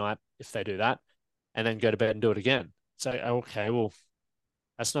wife good night if they do that, and then go to bed and do it again. So, okay, well,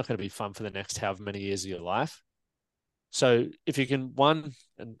 that's not going to be fun for the next however many years of your life. So if you can, one,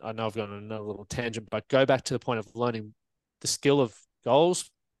 and I know I've gone on another little tangent, but go back to the point of learning the skill of goals,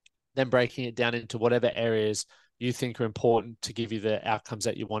 then breaking it down into whatever areas you think are important to give you the outcomes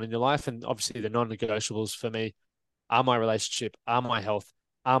that you want in your life. And obviously the non-negotiables for me are my relationship, are my health,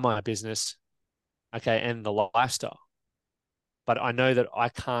 are my business, okay, and the lifestyle. But I know that I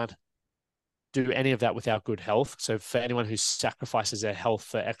can't do any of that without good health. So for anyone who sacrifices their health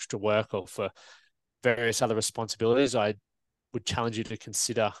for extra work or for various other responsibilities, I would challenge you to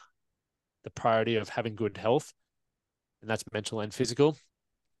consider the priority of having good health, and that's mental and physical.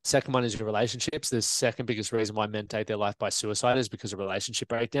 Second one is your relationships. The second biggest reason why men take their life by suicide is because of relationship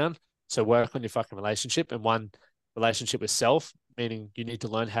breakdown. So work on your fucking relationship, and one, relationship with self, meaning you need to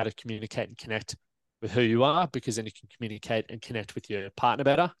learn how to communicate and connect with who you are, because then you can communicate and connect with your partner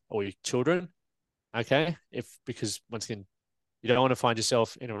better or your children. Okay. Because once again, you don't want to find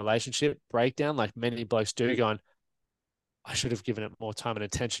yourself in a relationship breakdown like many blokes do, going, I should have given it more time and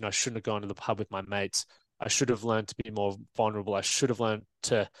attention. I shouldn't have gone to the pub with my mates. I should have learned to be more vulnerable. I should have learned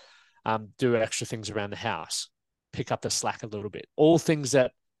to do extra things around the house, pick up the slack a little bit. All things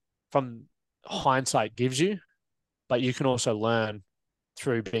that from hindsight gives you, but you can also learn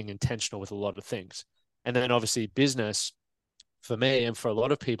through being intentional with a lot of things. And then obviously business, for me and for a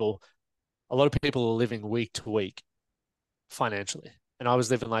lot of people are living week to week financially. And I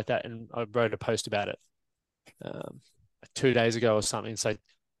was living like that. And I wrote a post about it 2 days ago or something. So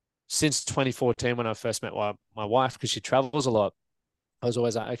since 2014, when I first met my wife, because she travels a lot, I was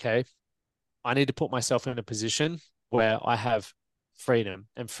always like, okay, I need to put myself in a position where I have freedom.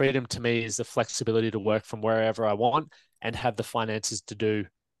 And freedom to me is the flexibility to work from wherever I want and have the finances to do,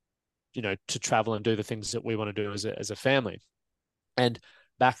 to travel and do the things that we want to do as a family. And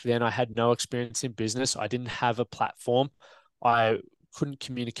back then I had no experience in business. I didn't have a platform. I couldn't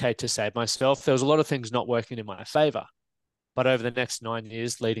communicate to save myself. There was a lot of things not working in my favor. But over the next 9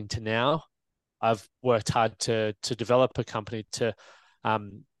 years leading to now, I've worked hard to develop a company, to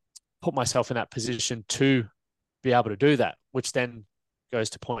put myself in that position to be able to do that, which then goes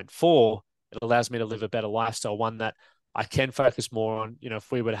to point 4. It allows me to live a better lifestyle, one that I can focus more on.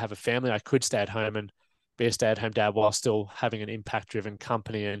 If we were to have a family, I could stay at home and be a stay-at-home dad while still having an impact-driven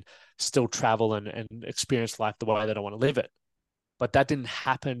company and still travel and experience life the way that I want to live it. But that didn't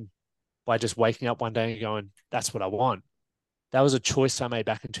happen by just waking up one day and going, that's what I want. That was a choice I made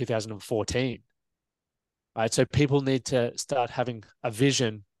back in 2014. Right. So people need to start having a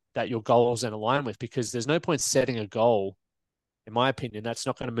vision that your goals then align with, because there's no point setting a goal, in my opinion, that's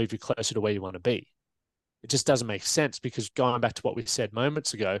not going to move you closer to where you want to be. It just doesn't make sense, because going back to what we said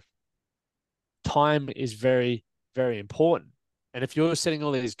moments ago, time is very, very important. And if you're setting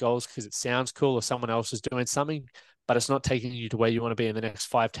all these goals because it sounds cool or someone else is doing something, but it's not taking you to where you want to be in the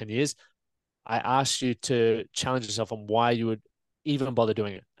next 5-10 years, I ask you to challenge yourself on why you would even bother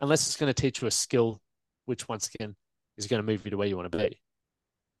doing it, unless it's going to teach you a skill, which once again is going to move you to where you want to be.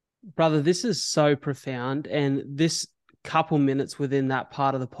 Brother, this is so profound. And this couple minutes within that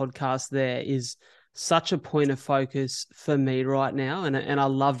part of the podcast there is such a point of focus for me right now. And I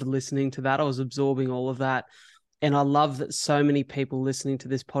loved listening to that. I was absorbing all of that. And I love that so many people listening to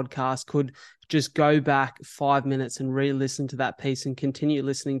this podcast could just go back 5 minutes and re-listen to that piece and continue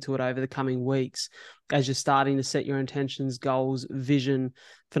listening to it over the coming weeks as you're starting to set your intentions, goals, vision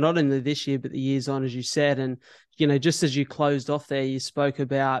for not only this year, but the years on, as you said. And, just as you closed off there, you spoke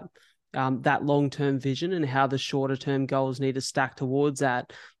about that long-term vision and how the shorter-term goals need to stack towards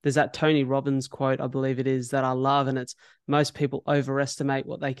that. There's that Tony Robbins quote, I believe it is, that I love, and it's, most people overestimate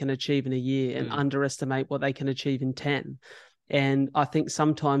what they can achieve in a year and underestimate what they can achieve in 10. And I think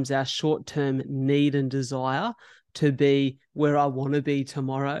sometimes our short-term need and desire to be where I want to be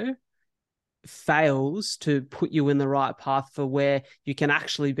tomorrow fails to put you in the right path for where you can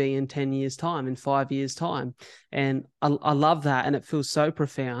actually be in 10 years time, in 5 years time. And I love that. And it feels so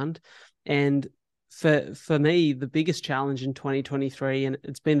profound. And for me, the biggest challenge in 2023, and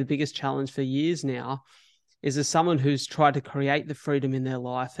it's been the biggest challenge for years now, is as someone who's tried to create the freedom in their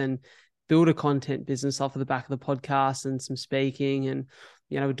life and build a content business off of the back of the podcast and some speaking and,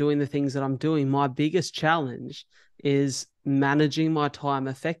 doing the things that I'm doing. My biggest challenge is managing my time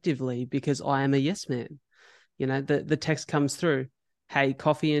effectively, because I am a yes man. The text comes through, hey,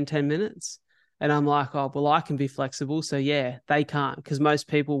 coffee in 10 minutes. And I'm like, oh, well, I can be flexible. So yeah, they can't, because most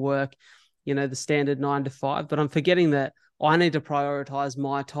people work, the standard 9 to 5, but I'm forgetting that I need to prioritize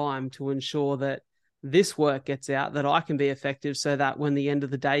my time to ensure that this work gets out, that I can be effective, so that when the end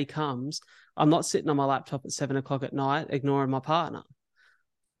of the day comes, I'm not sitting on my laptop at 7 o'clock at night, ignoring my partner.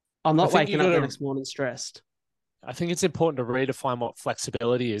 I'm I not think you waking got up the to, next morning stressed. I think it's important to redefine what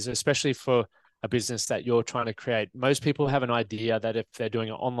flexibility is, especially for a business that you're trying to create. Most people have an idea that if they're doing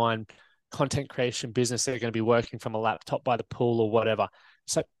an online content creation business, they're going to be working from a laptop by the pool or whatever.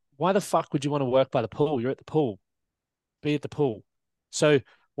 So why the fuck would you want to work by the pool? You're at the pool, be at the pool. So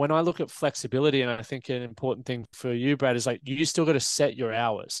when I look at flexibility, and I think an important thing for you, Brad, is like you still got to set your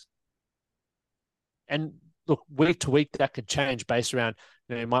hours. And look, week to week, that could change based around,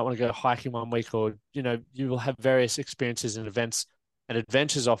 you might want to go hiking one week, or, you will have various experiences and events and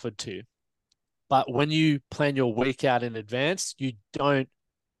adventures offered to you. But when you plan your week out in advance, you don't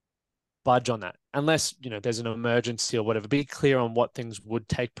budge on that unless, there's an emergency or whatever. Be clear on what things would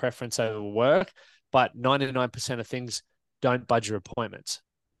take preference over work, but 99% of things don't budge your appointments.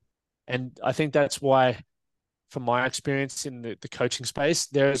 And I think that's why, from my experience in the coaching space,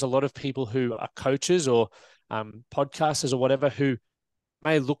 there's a lot of people who are coaches or podcasters or whatever who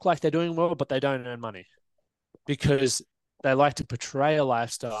may look like they're doing well, but they don't earn money because they like to portray a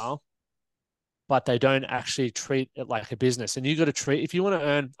lifestyle, but they don't actually treat it like a business. And you got to treat, if you want to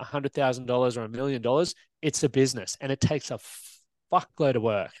earn $100,000 or $1,000,000, it's a business and it takes a fuckload of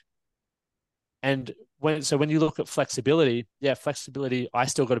work. And when you look at flexibility, flexibility, I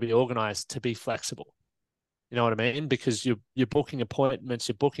still got to be organized to be flexible. You know what I mean? Because you're booking appointments,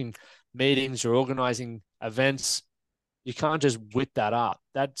 you're booking meetings, you're organizing events. You can't just whip that up.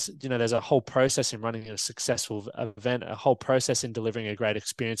 There's a whole process in running a successful event, a whole process in delivering a great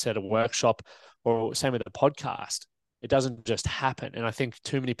experience at a workshop, or same with a podcast. It doesn't just happen. And I think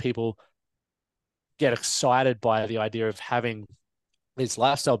too many people get excited by the idea of having these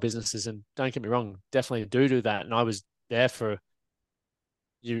lifestyle businesses. And don't get me wrong, definitely do that. And I was there for,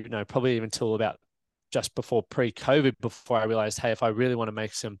 probably even till about just before pre-COVID, before I realized, hey, if I really want to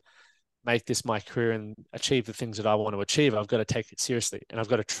make this my career and achieve the things that I want to achieve, I've got to take it seriously. And I've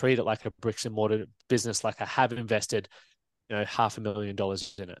got to treat it like a bricks and mortar business, like I have invested,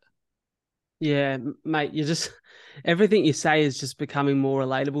 $500,000 in it. Yeah, mate, everything you say is just becoming more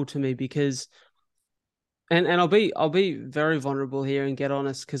relatable to me because, and I'll be very vulnerable here and get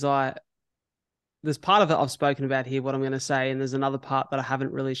honest because there's part of it I've spoken about here, what I'm going to say, and there's another part that I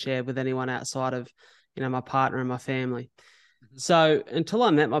haven't really shared with anyone outside of, my partner and my family. Mm-hmm. So until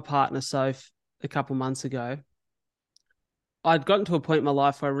I met my partner, Soph, a couple months ago, I'd gotten to a point in my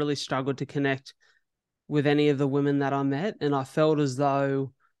life where I really struggled to connect with any of the women that I met. And I felt as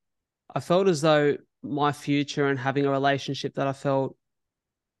though my future and having a relationship that I felt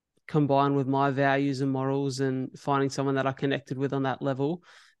combined with my values and morals and finding someone that I connected with on that level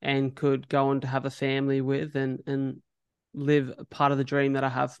and could go on to have a family with and live part of the dream that I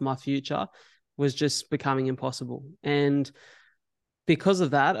have for my future was just becoming impossible. And because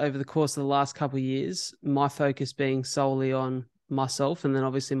of that, over the course of the last couple of years, my focus being solely on myself and then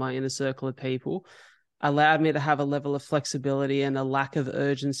obviously my inner circle of people allowed me to have a level of flexibility and a lack of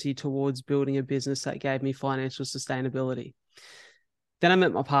urgency towards building a business that gave me financial sustainability. Then I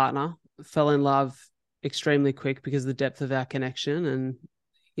met my partner, fell in love extremely quick because of the depth of our connection.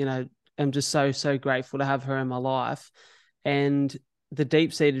 And, I'm just so, so grateful to have her in my life. And the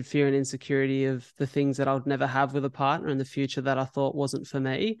deep-seated fear and insecurity of the things that I would never have with a partner in the future that I thought wasn't for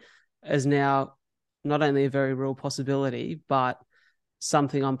me is now not only a very real possibility, but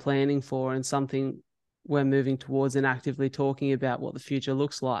something I'm planning for and something we're moving towards and actively talking about what the future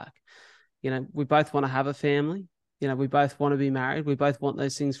looks like. We both want to have a family. We both want to be married. We both want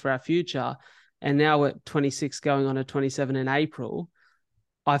those things for our future. And now we're 26 going on to 27 in April.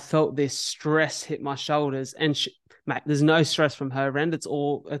 I felt this stress hit my shoulders and mate, there's no stress from her end. It's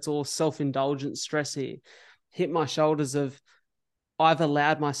all self-indulgent stress here. Hit my shoulders of I've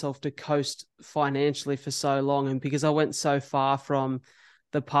allowed myself to coast financially for so long. And because I went so far from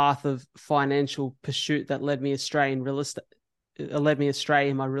the path of financial pursuit that led me astray in real estate, led me astray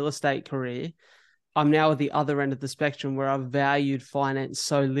in my real estate career, I'm now at the other end of the spectrum where I've valued finance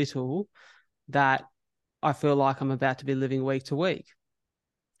so little that I feel like I'm about to be living week to week.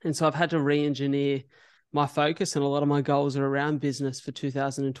 And so I've had to re-engineer my focus, and a lot of my goals are around business for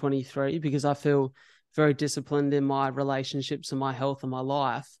 2023 because I feel very disciplined in my relationships and my health and my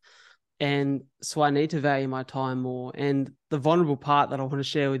life. And so I need to value my time more. And the vulnerable part that I want to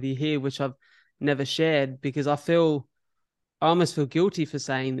share with you here, which I've never shared because I almost feel guilty for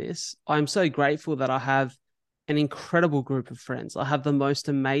saying this. I'm so grateful that I have an incredible group of friends. I have the most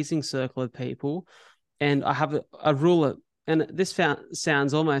amazing circle of people, and I have a rule. And this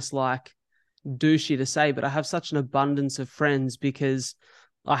sounds almost like douchey to say, but I have such an abundance of friends because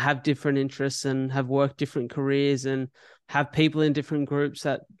I have different interests and have worked different careers and have people in different groups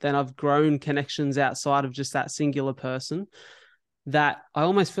that then I've grown connections outside of just that singular person. that I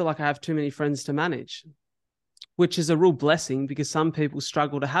almost feel like I have too many friends to manage, which is a real blessing because some people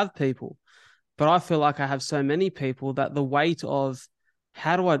struggle to have people. But I feel like I have so many people that the weight of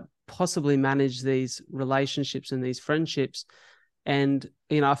how do I possibly manage these relationships and these friendships? And,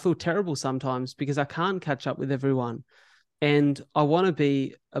 I feel terrible sometimes because I can't catch up with everyone. And I want to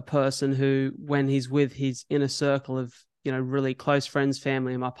be a person who, when he's with his inner circle of, really close friends,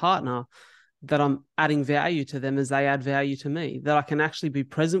 family, and my partner, that I'm adding value to them as they add value to me, that I can actually be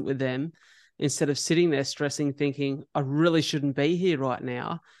present with them instead of sitting there stressing, thinking, I really shouldn't be here right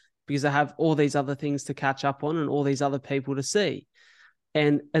now because I have all these other things to catch up on and all these other people to see.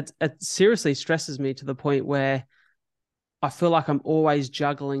 And it seriously stresses me to the point where I feel like I'm always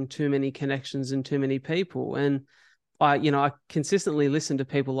juggling too many connections and too many people. And I consistently listen to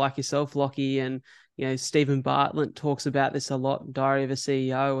people like yourself, Lachie, and Stephen Bartlett talks about this a lot, Diary of a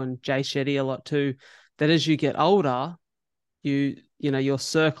CEO, and Jay Shetty a lot too. That as you get older, your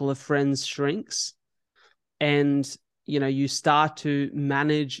circle of friends shrinks, and you start to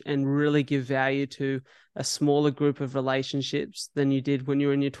manage and really give value to a smaller group of relationships than you did when you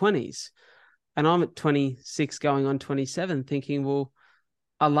were in your 20s. And I'm at 26 going on 27 thinking, well,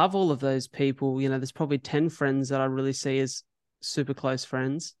 I love all of those people. There's probably 10 friends that I really see as super close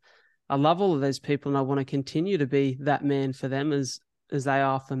friends. I love all of those people and I want to continue to be that man for them as they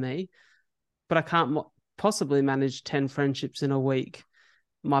are for me. But I can't possibly manage 10 friendships in a week.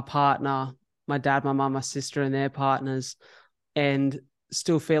 My partner, my dad, my mum, my sister, and their partners, and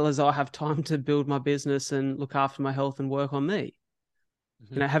still feel as though I have time to build my business and look after my health and work on me.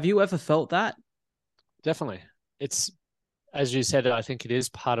 Mm-hmm. Have you ever felt that? Definitely. It's, as you said, I think it is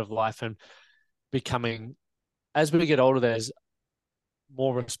part of life and becoming, as we get older, there's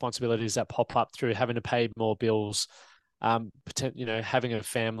more responsibilities that pop up through having to pay more bills, having a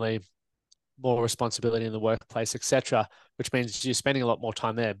family, more responsibility in the workplace, etc., which means you're spending a lot more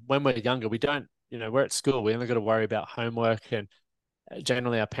time there. When we're younger, we don't, we're at school, we only got to worry about homework, and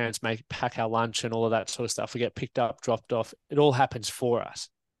generally our parents pack our lunch and all of that sort of stuff. We get picked up, dropped off. It all happens for us.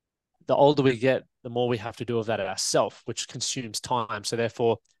 The older we get, the more we have to do of that ourselves, which consumes time. So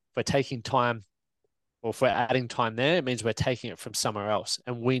therefore, if we're taking time, or if we're adding time there, it means we're taking it from somewhere else.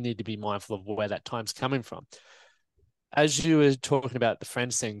 And we need to be mindful of where that time's coming from. As you were talking about the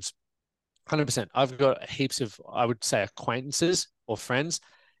friends things, 100%. I've got heaps of, I would say, acquaintances or friends.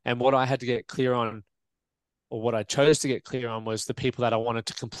 And what I had to get clear on, or what I chose to get clear on, was the people that I wanted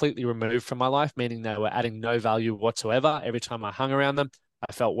to completely remove from my life, meaning they were adding no value whatsoever. Every time I hung around them,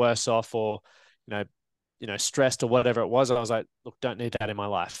 I felt worse off, or, stressed or whatever it was. I was like, look, don't need that in my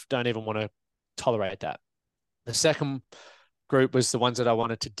life. Don't even want to tolerate that. The second group was the ones that I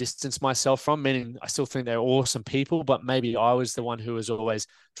wanted to distance myself from, meaning I still think they're awesome people, but maybe I was the one who was always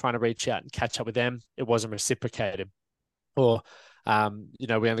trying to reach out and catch up with them. It wasn't reciprocated. Or, we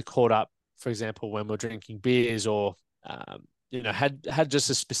only caught up, for example, when we're drinking beers, or, had just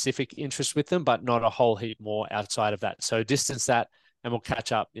a specific interest with them, but not a whole heap more outside of that. So distance that, and we'll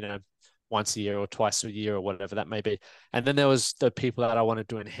catch up, once a year or twice a year or whatever that may be. And then there was the people that I wanted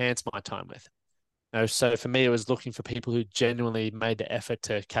to enhance my time with. So for me, it was looking for people who genuinely made the effort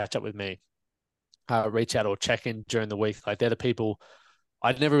to catch up with me, reach out or check in during the week. Like, they're the people.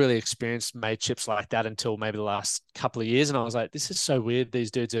 I'd never really experienced mateships like that until maybe the last couple of years. And I was like, this is so weird.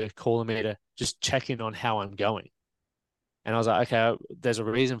 These dudes are calling me to just check in on how I'm going. And I was like, okay, there's a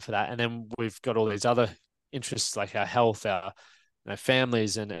reason for that. And then we've got all these other interests, like our health, our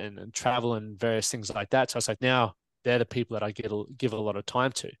families, and travel and various things like that. So I was like, now they're the people that I give a lot of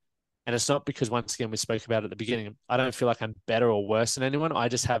time to. And it's not because, once again, we spoke about it at the beginning, I don't feel like I'm better or worse than anyone. I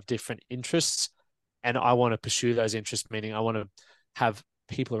just have different interests, and I want to pursue those interests, meaning I want to have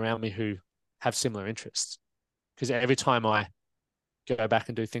people around me who have similar interests. Because every time I go back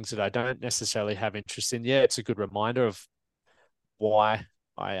and do things that I don't necessarily have interest in, yeah, it's a good reminder of why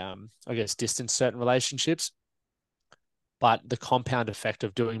I guess, distance certain relationships. But the compound effect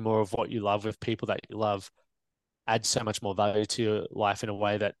of doing more of what you love with people that you love adds so much more value to your life in a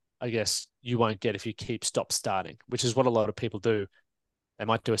way that, I guess, you won't get if you stop starting, which is what a lot of people do. They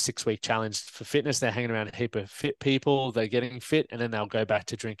might do a 6-week challenge for fitness. They're hanging around a heap of fit people. They're getting fit, and then they'll go back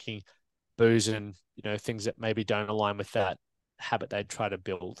to drinking booze and, things that maybe don't align with that habit they'd try to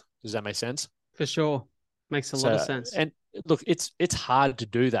build. Does that make sense? For sure. Makes a lot of sense. And look, it's hard to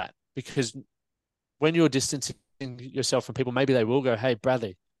do that, because when you're distancing yourself from people, maybe they will go, hey,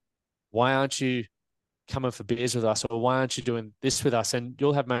 Bradley, why aren't you coming for beers with us? Or why aren't you doing this with us? And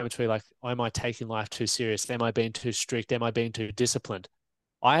you'll have moments where you're like, am I taking life too serious? Am I being too strict? Am I being too disciplined?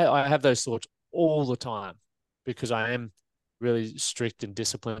 I have those thoughts all the time, because I am really strict and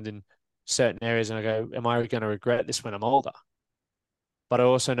disciplined in certain areas. And I go, am I going to regret this when I'm older? But I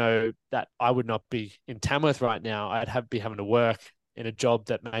also know that I would not be in Tamworth right now. Be having to work in a job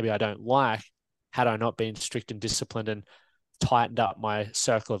that maybe I don't like had I not been strict and disciplined and tightened up my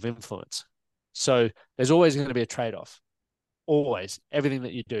circle of influence. So there's always going to be a trade-off. Always, everything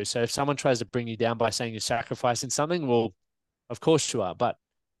that you do. So if someone tries to bring you down by saying you're sacrificing something, well, of course you are. But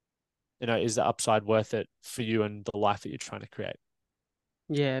is the upside worth it for you and the life that you're trying to create?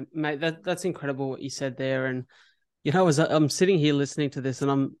 Yeah, mate, that's incredible what you said there. And as I'm sitting here listening to this,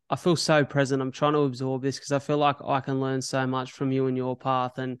 and I feel so present. I'm trying to absorb this because I feel like I can learn so much from you and your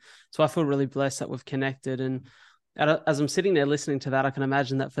path, and so I feel really blessed that we've connected. And as I'm sitting there listening to that, I can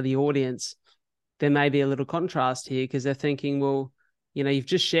imagine that for the audience, there may be a little contrast here because they're thinking, well, you've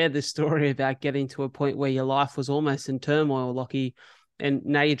just shared this story about getting to a point where your life was almost in turmoil, Lachie, and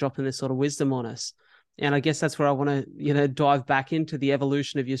now you're dropping this sort of wisdom on us. And I guess that's where I want to, dive back into the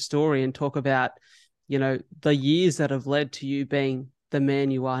evolution of your story and talk about, the years that have led to you being the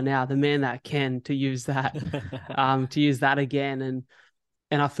man you are now, the man that can, to use that, again.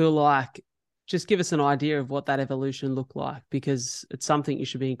 And I feel like just give us an idea of what that evolution looked like, because it's something you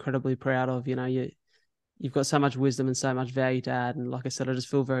should be incredibly proud of. You've got so much wisdom and so much value to add. And like I said, I just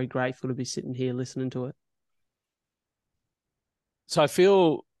feel very grateful to be sitting here listening to it. So I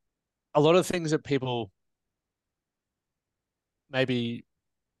feel a lot of things that people maybe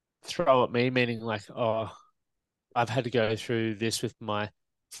throw at me, meaning like, oh, I've had to go through this with my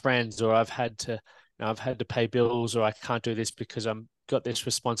friends, or I've had to pay bills, or I can't do this because I'm got this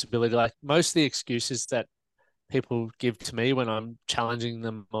responsibility. Like most of the excuses that people give to me when I'm challenging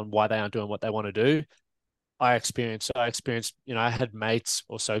them on why they aren't doing what they want to do, I experienced, I had mates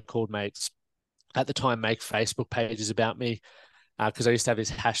or so-called mates at the time make Facebook pages about me because I used to have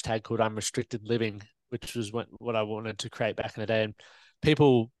this hashtag called unrestricted living, which was what I wanted to create back in the day. And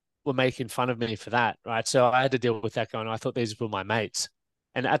people were making fun of me for that, right? So I had to deal with that going, I thought these were my mates.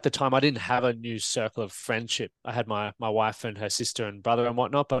 And at the time, I didn't have a new circle of friendship. I had my wife and her sister and brother and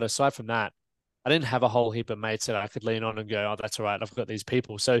whatnot. But aside from that, I didn't have a whole heap of mates that I could lean on and go, oh, that's all right. I've got these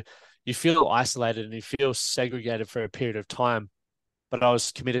people. So you feel isolated and you feel segregated for a period of time. But I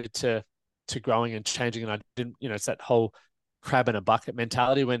was committed to growing and changing. And I didn't, it's that whole crab in a bucket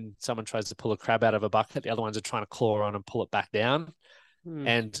mentality. When someone tries to pull a crab out of a bucket, the other ones are trying to claw on and pull it back down.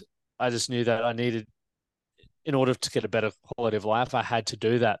 And I just knew that I needed, in order to get a better quality of life, I had to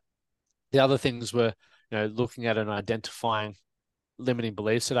do that. The other things were, looking at and identifying limiting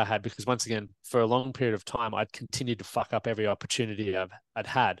beliefs that I had, because once again, for a long period of time, I'd continued to fuck up every opportunity I'd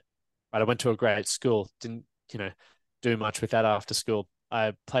had. Right, I went to a great school, didn't, do much with that after school.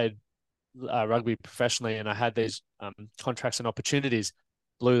 I played rugby professionally, and I had these contracts and opportunities,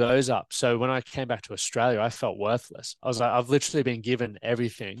 blew those up. So when I came back to Australia, I felt worthless. I was like, I've literally been given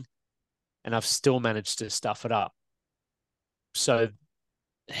everything, and I've still managed to stuff it up. So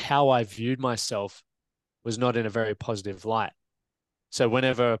how I viewed myself was not in a very positive light. So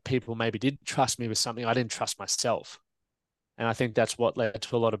whenever people maybe did trust me with something, I didn't trust myself. And I think that's what led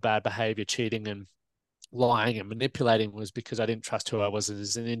to a lot of bad behavior, cheating and lying and manipulating, was because I didn't trust who I was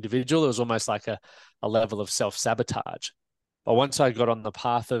as an individual. It was almost like a level of self-sabotage. But once I got on the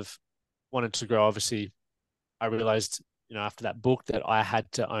path of wanting to grow, obviously, I realized, after that book, that I had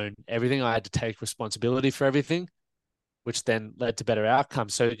to own everything. I had to take responsibility for everything, which then led to better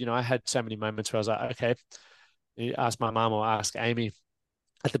outcomes. So, I had so many moments where I was like, okay, you ask my mom or ask Amy.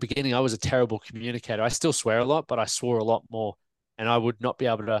 At the beginning, I was a terrible communicator. I still swear a lot, but I swore a lot more. And I would not be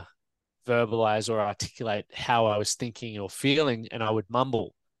able to verbalize or articulate how I was thinking or feeling, and I would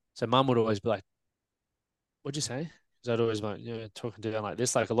mumble. So mum would always be like, what'd you say? Because I'd always like, talking to them like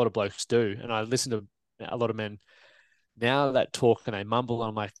this, like a lot of blokes do. And I listen to a lot of men now that talk and they mumble. And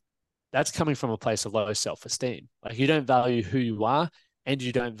I'm like, that's coming from a place of low self-esteem. Like you don't value who you are and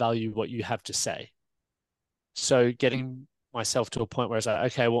you don't value what you have to say. So getting myself to a point where it's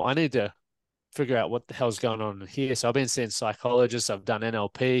like, okay, well, I need to figure out what the hell's going on here. So I've been seeing psychologists, I've done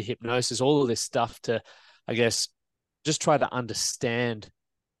NLP, hypnosis, all of this stuff to, I guess, just try to understand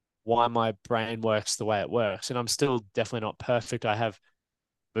why my brain works the way it works. And I'm still definitely not perfect. I have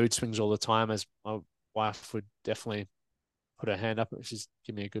mood swings all the time, as my wife would definitely put her hand up. She's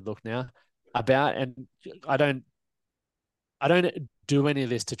giving me a good look now about, and I don't do any of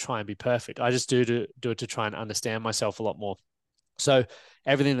this to try and be perfect. I just do it to try and understand myself a lot more. So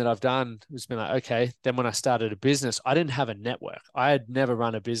everything that I've done has been like, okay, then when I started a business, I didn't have a network. I had never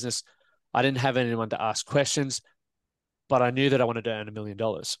run a business. I didn't have anyone to ask questions, but I knew that I wanted to earn $1 million.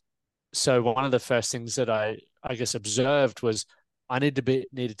 So one of the first things that I guess observed was I needed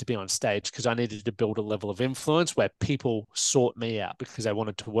to be on stage, because I needed to build a level of influence where people sought me out because they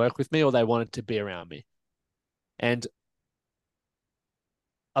wanted to work with me or they wanted to be around me. And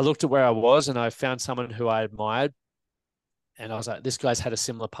I looked at where I was and I found someone who I admired. And I was like, this guy's had a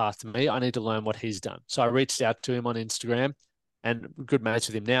similar path to me. I need to learn what he's done. So I reached out to him on Instagram and good mates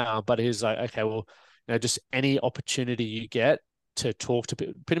with him now. But he's like, okay, well, just any opportunity you get to talk to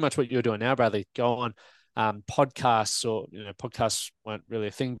pretty much what you're doing now, Bradley, go on podcasts or, podcasts weren't really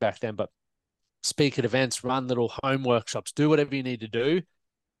a thing back then, but speak at events, run little home workshops, do whatever you need to do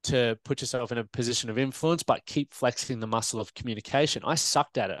to put yourself in a position of influence, but keep flexing the muscle of communication. I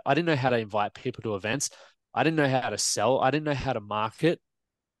sucked at it. I didn't know how to invite people to events. I didn't know how to sell. I didn't know how to market.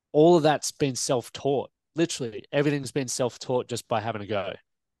 All of that's been self-taught. Literally, everything's been self-taught just by having a go.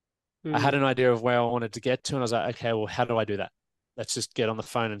 I had an idea of where I wanted to get to, and I was like, okay, well, how do I do that? Let's just get on the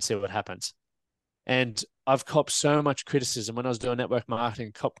phone and see what happens. And I've copped so much criticism when I was doing network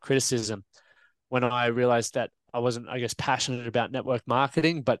marketing, copped criticism when I realized that I wasn't, I guess, passionate about network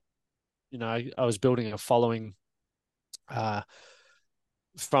marketing, but I was building a following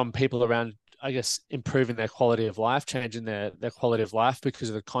from people around, I guess, improving their quality of life, changing their quality of life because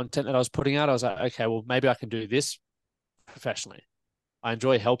of the content that I was putting out. I was like, okay, well, maybe I can do this professionally. I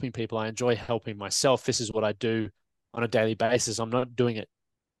enjoy helping people. I enjoy helping myself. This is what I do on a daily basis. I'm not doing it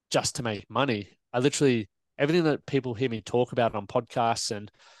just to make money. I literally, everything that people hear me talk about on podcasts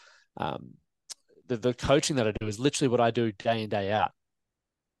and the coaching that I do is literally what I do day in, day out.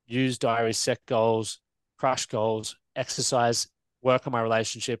 Use diaries, set goals, crush goals, exercise, work on my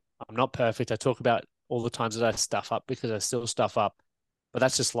relationship. I'm not perfect. I talk about all the times that I stuff up because I still stuff up, but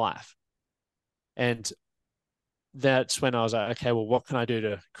that's just life. And that's when I was like, okay, well, what can I do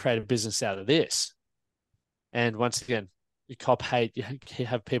to create a business out of this? And once again, you cop hate, you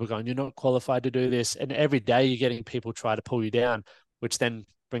have people going, you're not qualified to do this. And every day you're getting people try to pull you down, which then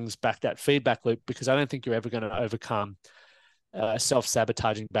brings back that feedback loop because I don't think you're ever going to overcome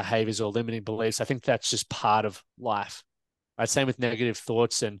self-sabotaging behaviors or limiting beliefs. I think that's just part of life. Right? Same with negative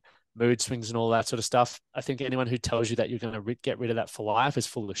thoughts and mood swings and all that sort of stuff. I think anyone who tells you that you're going to get rid of that for life is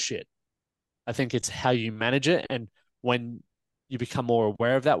full of shit. I think it's how you manage it. And when you become more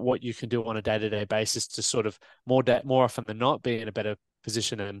aware of that, what you can do on a day-to-day basis to sort of more often than not be in a better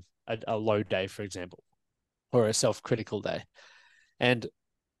position in a low day, for example, or a self-critical day. And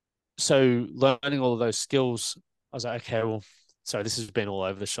so learning all of those skills, I was like, okay, well, sorry, this has been all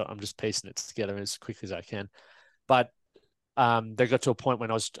over the shop. I'm just piecing it together as quickly as I can. But they got to a point when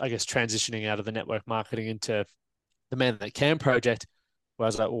I was, I guess, transitioning out of the network marketing into the Man That Can project, where I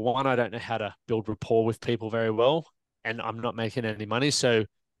was like, well, one, I don't know how to build rapport with people very well, and I'm not making any money. So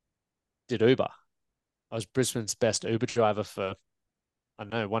did Uber. I was Brisbane's best Uber driver for, I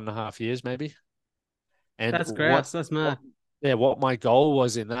don't know, 1.5 years maybe. And That's grouse. That's mad. what my goal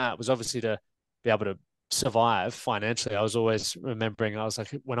was in that was obviously to be able to survive financially. I was always remembering, I was like,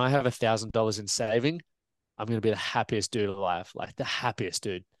 when I have $1,000 in saving, I'm going to be the happiest dude alive, like the happiest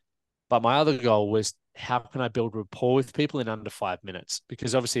dude. But my other goal was how can I build rapport with people in under 5 minutes?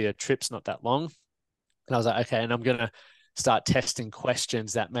 Because obviously a trip's not that long. And I was like, okay, and I'm going to start testing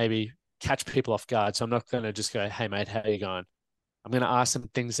questions that maybe catch people off guard. So I'm not going to just go, hey, mate, how are you going? I'm going to ask them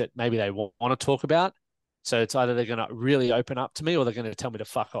things that maybe they want to talk about. So it's either they're going to really open up to me or they're going to tell me to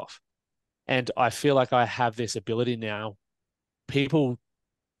fuck off. And I feel like I have this ability now. People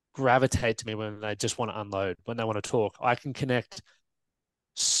gravitate to me when they just want to unload, when they want to talk. I can connect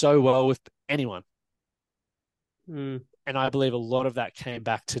so well with anyone. And I believe a lot of that came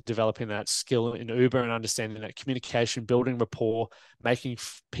back to developing that skill in Uber and understanding that communication, building rapport, making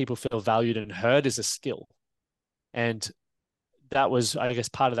people feel valued and heard is a skill. And that was, I guess,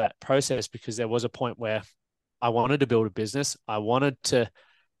 part of that process because there was a point where I wanted to build a business. I wanted to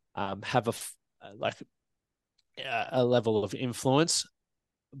have a level of influence,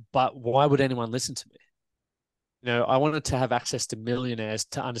 but why would anyone listen to me? I wanted to have access to millionaires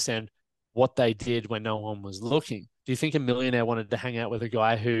to understand what they did when no one was looking. Do you think a millionaire wanted to hang out with a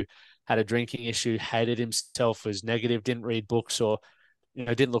guy who had a drinking issue, hated himself, was negative, didn't read books, or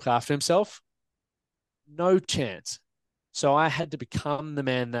didn't look after himself? No chance. So I had to become the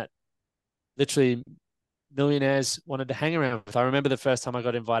man that literally millionaires wanted to hang around with. I remember the first time I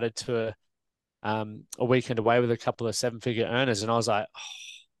got invited to a weekend away with a couple of seven-figure earners, and I was like, oh,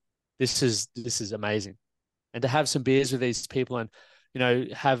 this is amazing. And to have some beers with these people and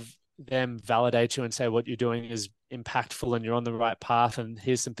have them validate you and say what you're doing is impactful and you're on the right path and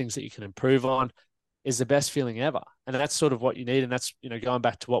here's some things that you can improve on is the best feeling ever. And that's sort of what you need. And that's, going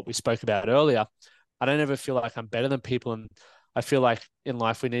back to what we spoke about earlier, I don't ever feel like I'm better than people. And I feel like in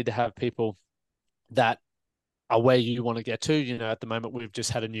life, we need to have people that are where you want to get to. At the moment, we've just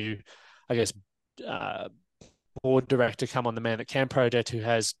had a new, I guess, board director come on the Man That Can project who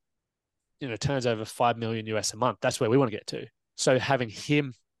has, turns over 5 million US a month. That's where we want to get to. So having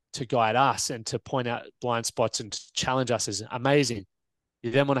him to guide us and to point out blind spots and to challenge us is amazing.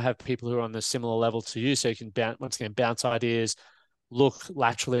 You then want to have people who are on the similar level to you, so you can once again bounce ideas, look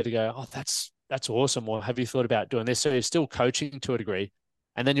laterally to go, oh, that's awesome. Or have you thought about doing this? So you're still coaching to a degree,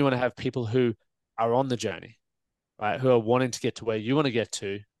 and then you want to have people who are on the journey, right? Who are wanting to get to where you want to get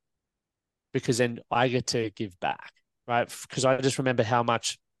to, because then I get to give back, right? Because I just remember how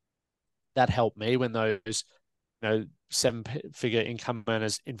much that helped me when those, 7-figure income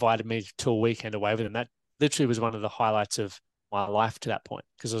earners invited me to a weekend away with them. That literally was one of the highlights of my life to that point,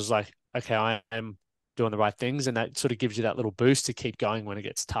 because I was like, okay, I am doing the right things. And that sort of gives you that little boost to keep going when it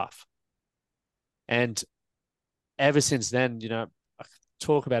gets tough. And ever since then, I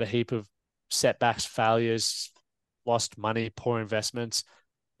talk about a heap of setbacks, failures, lost money, poor investments,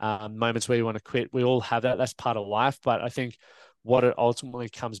 moments where you want to quit. We all have that. That's part of life. But I think what it ultimately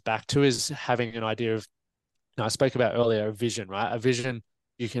comes back to is having an idea of, I spoke about earlier, a vision, right? A vision,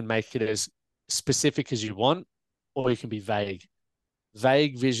 you can make it as specific as you want, or you can be vague.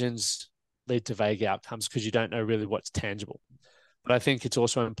 Vague visions lead to vague outcomes because you don't know really what's tangible. But I think it's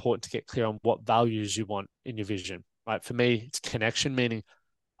also important to get clear on what values you want in your vision, right? For me, it's connection, meaning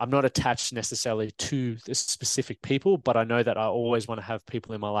I'm not attached necessarily to the specific people, but I know that I always want to have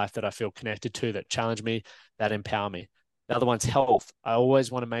people in my life that I feel connected to, that challenge me, that empower me. The other one's health. I always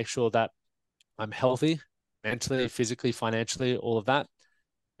want to make sure that I'm healthy, mentally, physically, financially, all of that.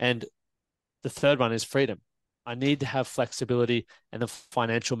 And the third one is freedom. I need to have flexibility and the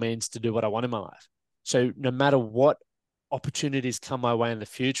financial means to do what I want in my life. So no matter what opportunities come my way in the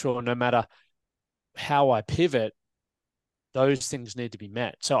future, or no matter how I pivot, those things need to be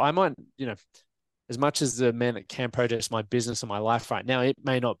met. So I might, as much as the man that can protest my business and my life right now, it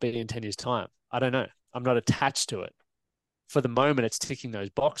may not be in 10 years' time. I don't know. I'm not attached to it. For the moment, it's ticking those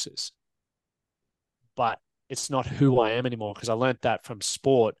boxes, but it's not who I am anymore, because I learned that from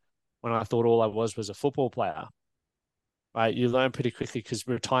sport when I thought all I was a football player, right? You learn pretty quickly because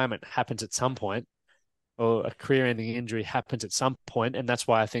retirement happens at some point, or a career-ending injury happens at some point. And that's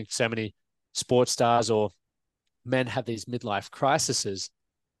why I think so many sports stars or men have these midlife crises,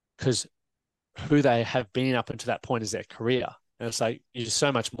 because who they have been up until that point is their career. And it's like, you're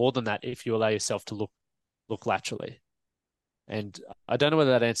so much more than that if you allow yourself to look laterally. And I don't know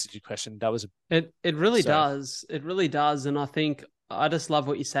whether that answered your question. That was it really does. It really does. And I think I just love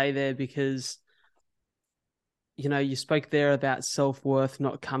what you say there, because you spoke there about self-worth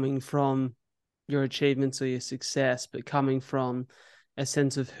not coming from your achievements or your success, but coming from a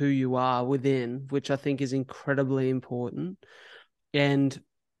sense of who you are within, which I think is incredibly important. And,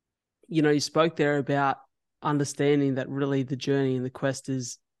 you spoke there about understanding that really the journey and the quest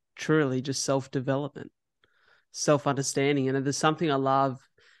is truly just self-development, self-understanding. And there's something I love.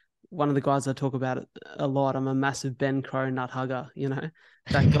 One of the guys I talk about it a lot, I'm a massive Ben Crow nut hugger.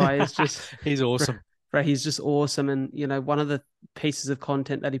 That guy is just he's awesome. Right, he's just awesome. And one of the pieces of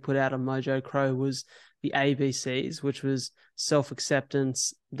content that he put out on Mojo Crow was the ABCs, which was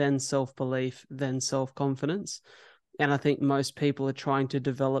self-acceptance, then self-belief, then self-confidence. And I think most people are trying to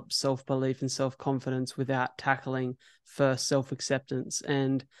develop self-belief and self-confidence without tackling first self-acceptance.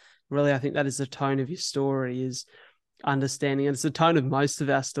 And really, I think that is the tone of your story, is understanding. And it's the tone of most of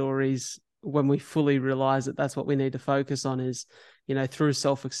our stories when we fully realize that that's what we need to focus on, is, through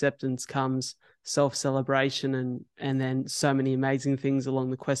self-acceptance comes self-celebration and then so many amazing things along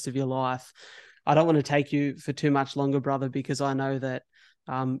the quest of your life. I don't want to take you for too much longer, brother, because I know that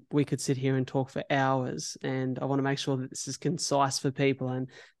we could sit here and talk for hours, and I want to make sure that this is concise for people, and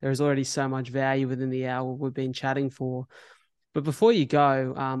there is already so much value within the hour we've been chatting for. But before you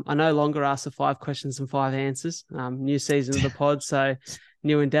go, I no longer ask the 5 questions and 5 answers. New season of the pod, so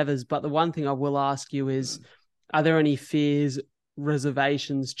new endeavors. But the one thing I will ask you is, are there any fears,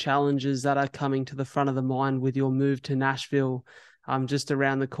 reservations, challenges that are coming to the front of the mind with your move to Nashville, just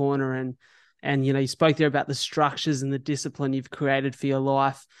around the corner? And you spoke there about the structures and the discipline you've created for your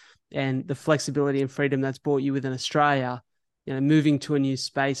life, and the flexibility and freedom that's brought you within Australia. Moving to a new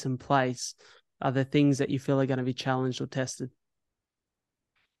space and place, are there things that you feel are going to be challenged or tested?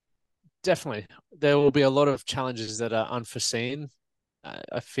 Definitely. There will be a lot of challenges that are unforeseen.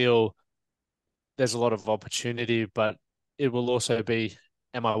 I feel there's a lot of opportunity, but it will also be,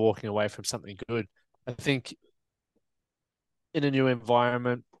 am I walking away from something good? I think in a new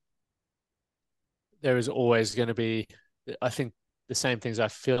environment, there is always going to be, I think, the same things. I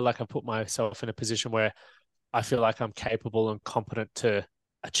feel like I put myself in a position where I feel like I'm capable and competent to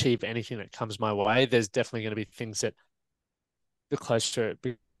achieve anything that comes my way. There's definitely going to be things that the closer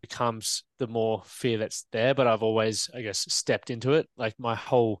it becomes, the more fear that's there. But I've always, I guess, stepped into it. Like my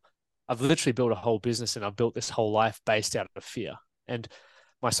whole I've literally built a whole business and I've built this whole life based out of fear. And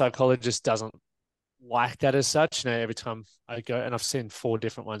my psychologist doesn't like that as such. Every time I go, and I've seen 4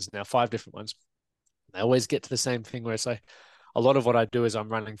 different ones now, 5 different ones, they always get to the same thing where it's like a lot of what I do is I'm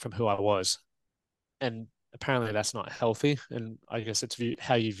running from who I was. And apparently that's not healthy. And I guess it's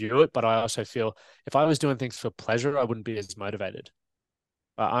how you view it. But I also feel if I was doing things for pleasure, I wouldn't be as motivated.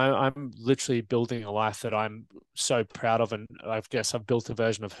 I'm literally building a life that I'm so proud of. And I guess I've built a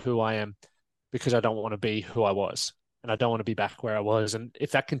version of who I am because I don't want to be who I was. And I don't want to be back where I was. And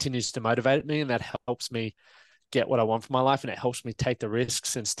if that continues to motivate me and that helps me get what I want from my life and it helps me take the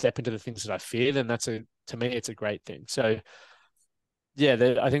risks and step into the things that I fear, then to me, it's a great thing. So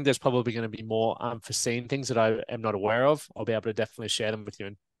yeah, I think there's probably going to be more unforeseen things that I am not aware of. I'll be able to definitely share them with you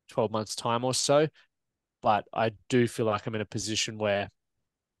in 12 months time or so. But I do feel like I'm in a position where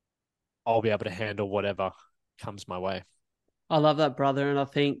I'll be able to handle whatever comes my way. I love that, brother. And I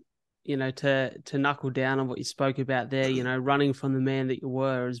think, to knuckle down on what you spoke about there, running from the man that you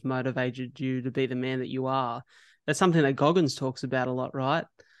were has motivated you to be the man that you are. That's something that Goggins talks about a lot, right?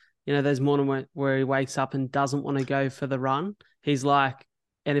 There's morning where he wakes up and doesn't want to go for the run. He's like,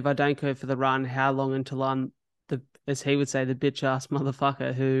 and if I don't go for the run, how long until I'm as he would say, the bitch ass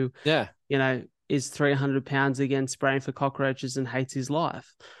motherfucker who, Yeah, is 300 pounds again, spraying for cockroaches and hates his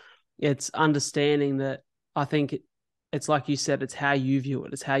life. It's understanding that. I think it's like you said, it's how you view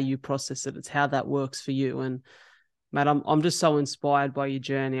it. It's how you process it. It's how that works for you. And Matt, I'm just so inspired by your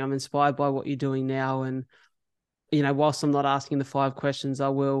journey. I'm inspired by what you're doing now. And, whilst I'm not asking the 5 questions, I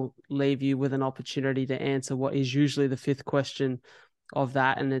will leave you with an opportunity to answer what is usually the 5th question of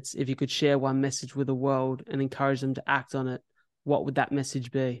that. And it's, if you could share one message with the world and encourage them to act on it, what would that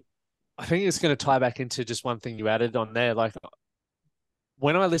message be? I think it's going to tie back into just one thing you added on there. Like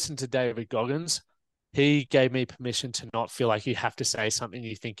when I listened to David Goggins, he gave me permission to not feel like you have to say something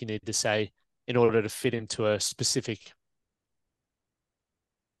you think you need to say in order to fit into a specific,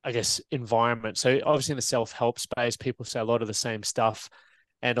 I guess, environment. So obviously in the self-help space, people say a lot of the same stuff.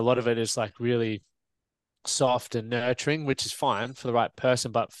 And a lot of it is like really soft and nurturing, which is fine for the right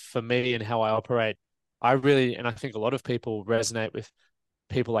person. But for me and how I operate, and I think a lot of people resonate with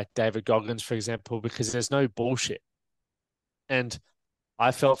people like David Goggins, for example, because there's no bullshit. And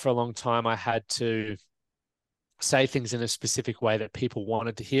I felt for a long time I had to say things in a specific way that people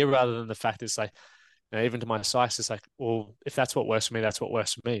wanted to hear rather than the fact it's like, even to my psych, it's like, well, if that's what works for me, that's what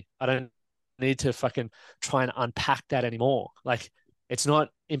works for me. I don't need to fucking try and unpack that anymore. Like, it's not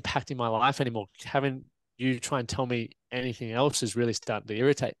impacting my life anymore. Having you try and tell me anything else is really starting to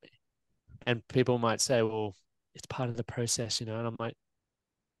irritate me. And people might say, well, it's part of the process, and I'm like,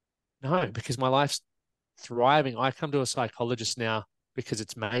 no, because my life's thriving. I come to a psychologist now because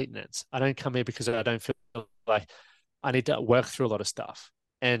it's maintenance. I don't come here because I don't feel like I need to work through a lot of stuff.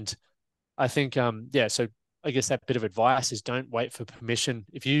 And I think, so I guess that bit of advice is don't wait for permission.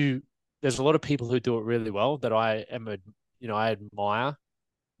 There's a lot of people who do it really well that I admire,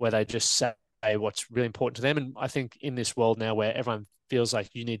 where they just say what's really important to them. And I think in this world now where everyone feels like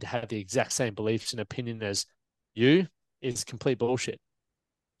you need to have the exact same beliefs and opinion as you is complete bullshit.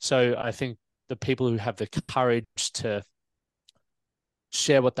 So I think the people who have the courage to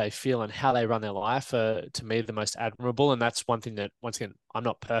share what they feel and how they run their life are, to me, the most admirable. And that's one thing that, once again, I'm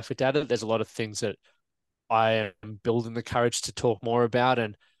not perfect at it. There's a lot of things that I am building the courage to talk more about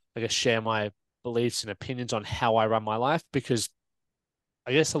and I guess share my beliefs and opinions on how I run my life, because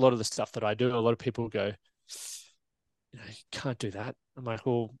I guess a lot of the stuff that I do, a lot of people go, you can't do that. I'm like,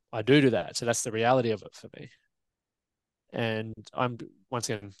 well, I do that. So that's the reality of it for me. And once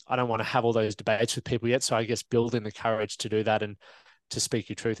again, I don't want to have all those debates with people yet. So I guess building the courage to do that and to speak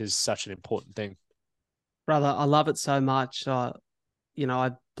your truth is such an important thing. Brother, I love it so much. I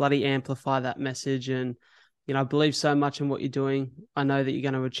bloody amplify that message, and, I believe so much in what you're doing. I know that you're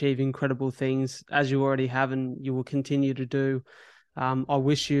going to achieve incredible things, as you already have, and you will continue to do. I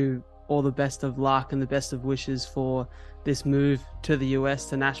wish you all the best of luck and the best of wishes for this move to the US,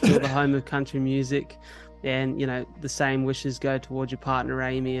 to Nashville, the home of country music. And, the same wishes go towards your partner,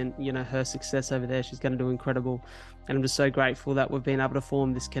 Amy, and, her success over there. She's going to do incredible. And I'm just so grateful that we've been able to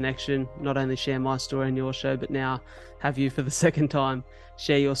form this connection, not only share my story on your show, but now have you for the second time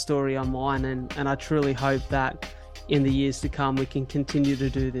share your story on mine. And I truly hope that in the years to come, we can continue to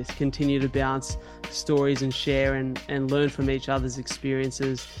do this, continue to bounce stories and share and learn from each other's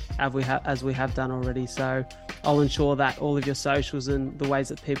experiences as we have done already. So I'll ensure that all of your socials and the ways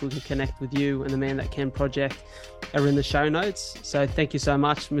that people can connect with you and the Man That Can project are in the show notes. So thank you so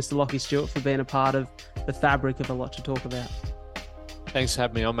much, Mr. Lachie Stuart, for being a part of the fabric of A Lot to Talk About. Thanks for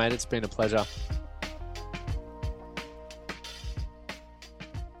having me on, mate. It's been a pleasure.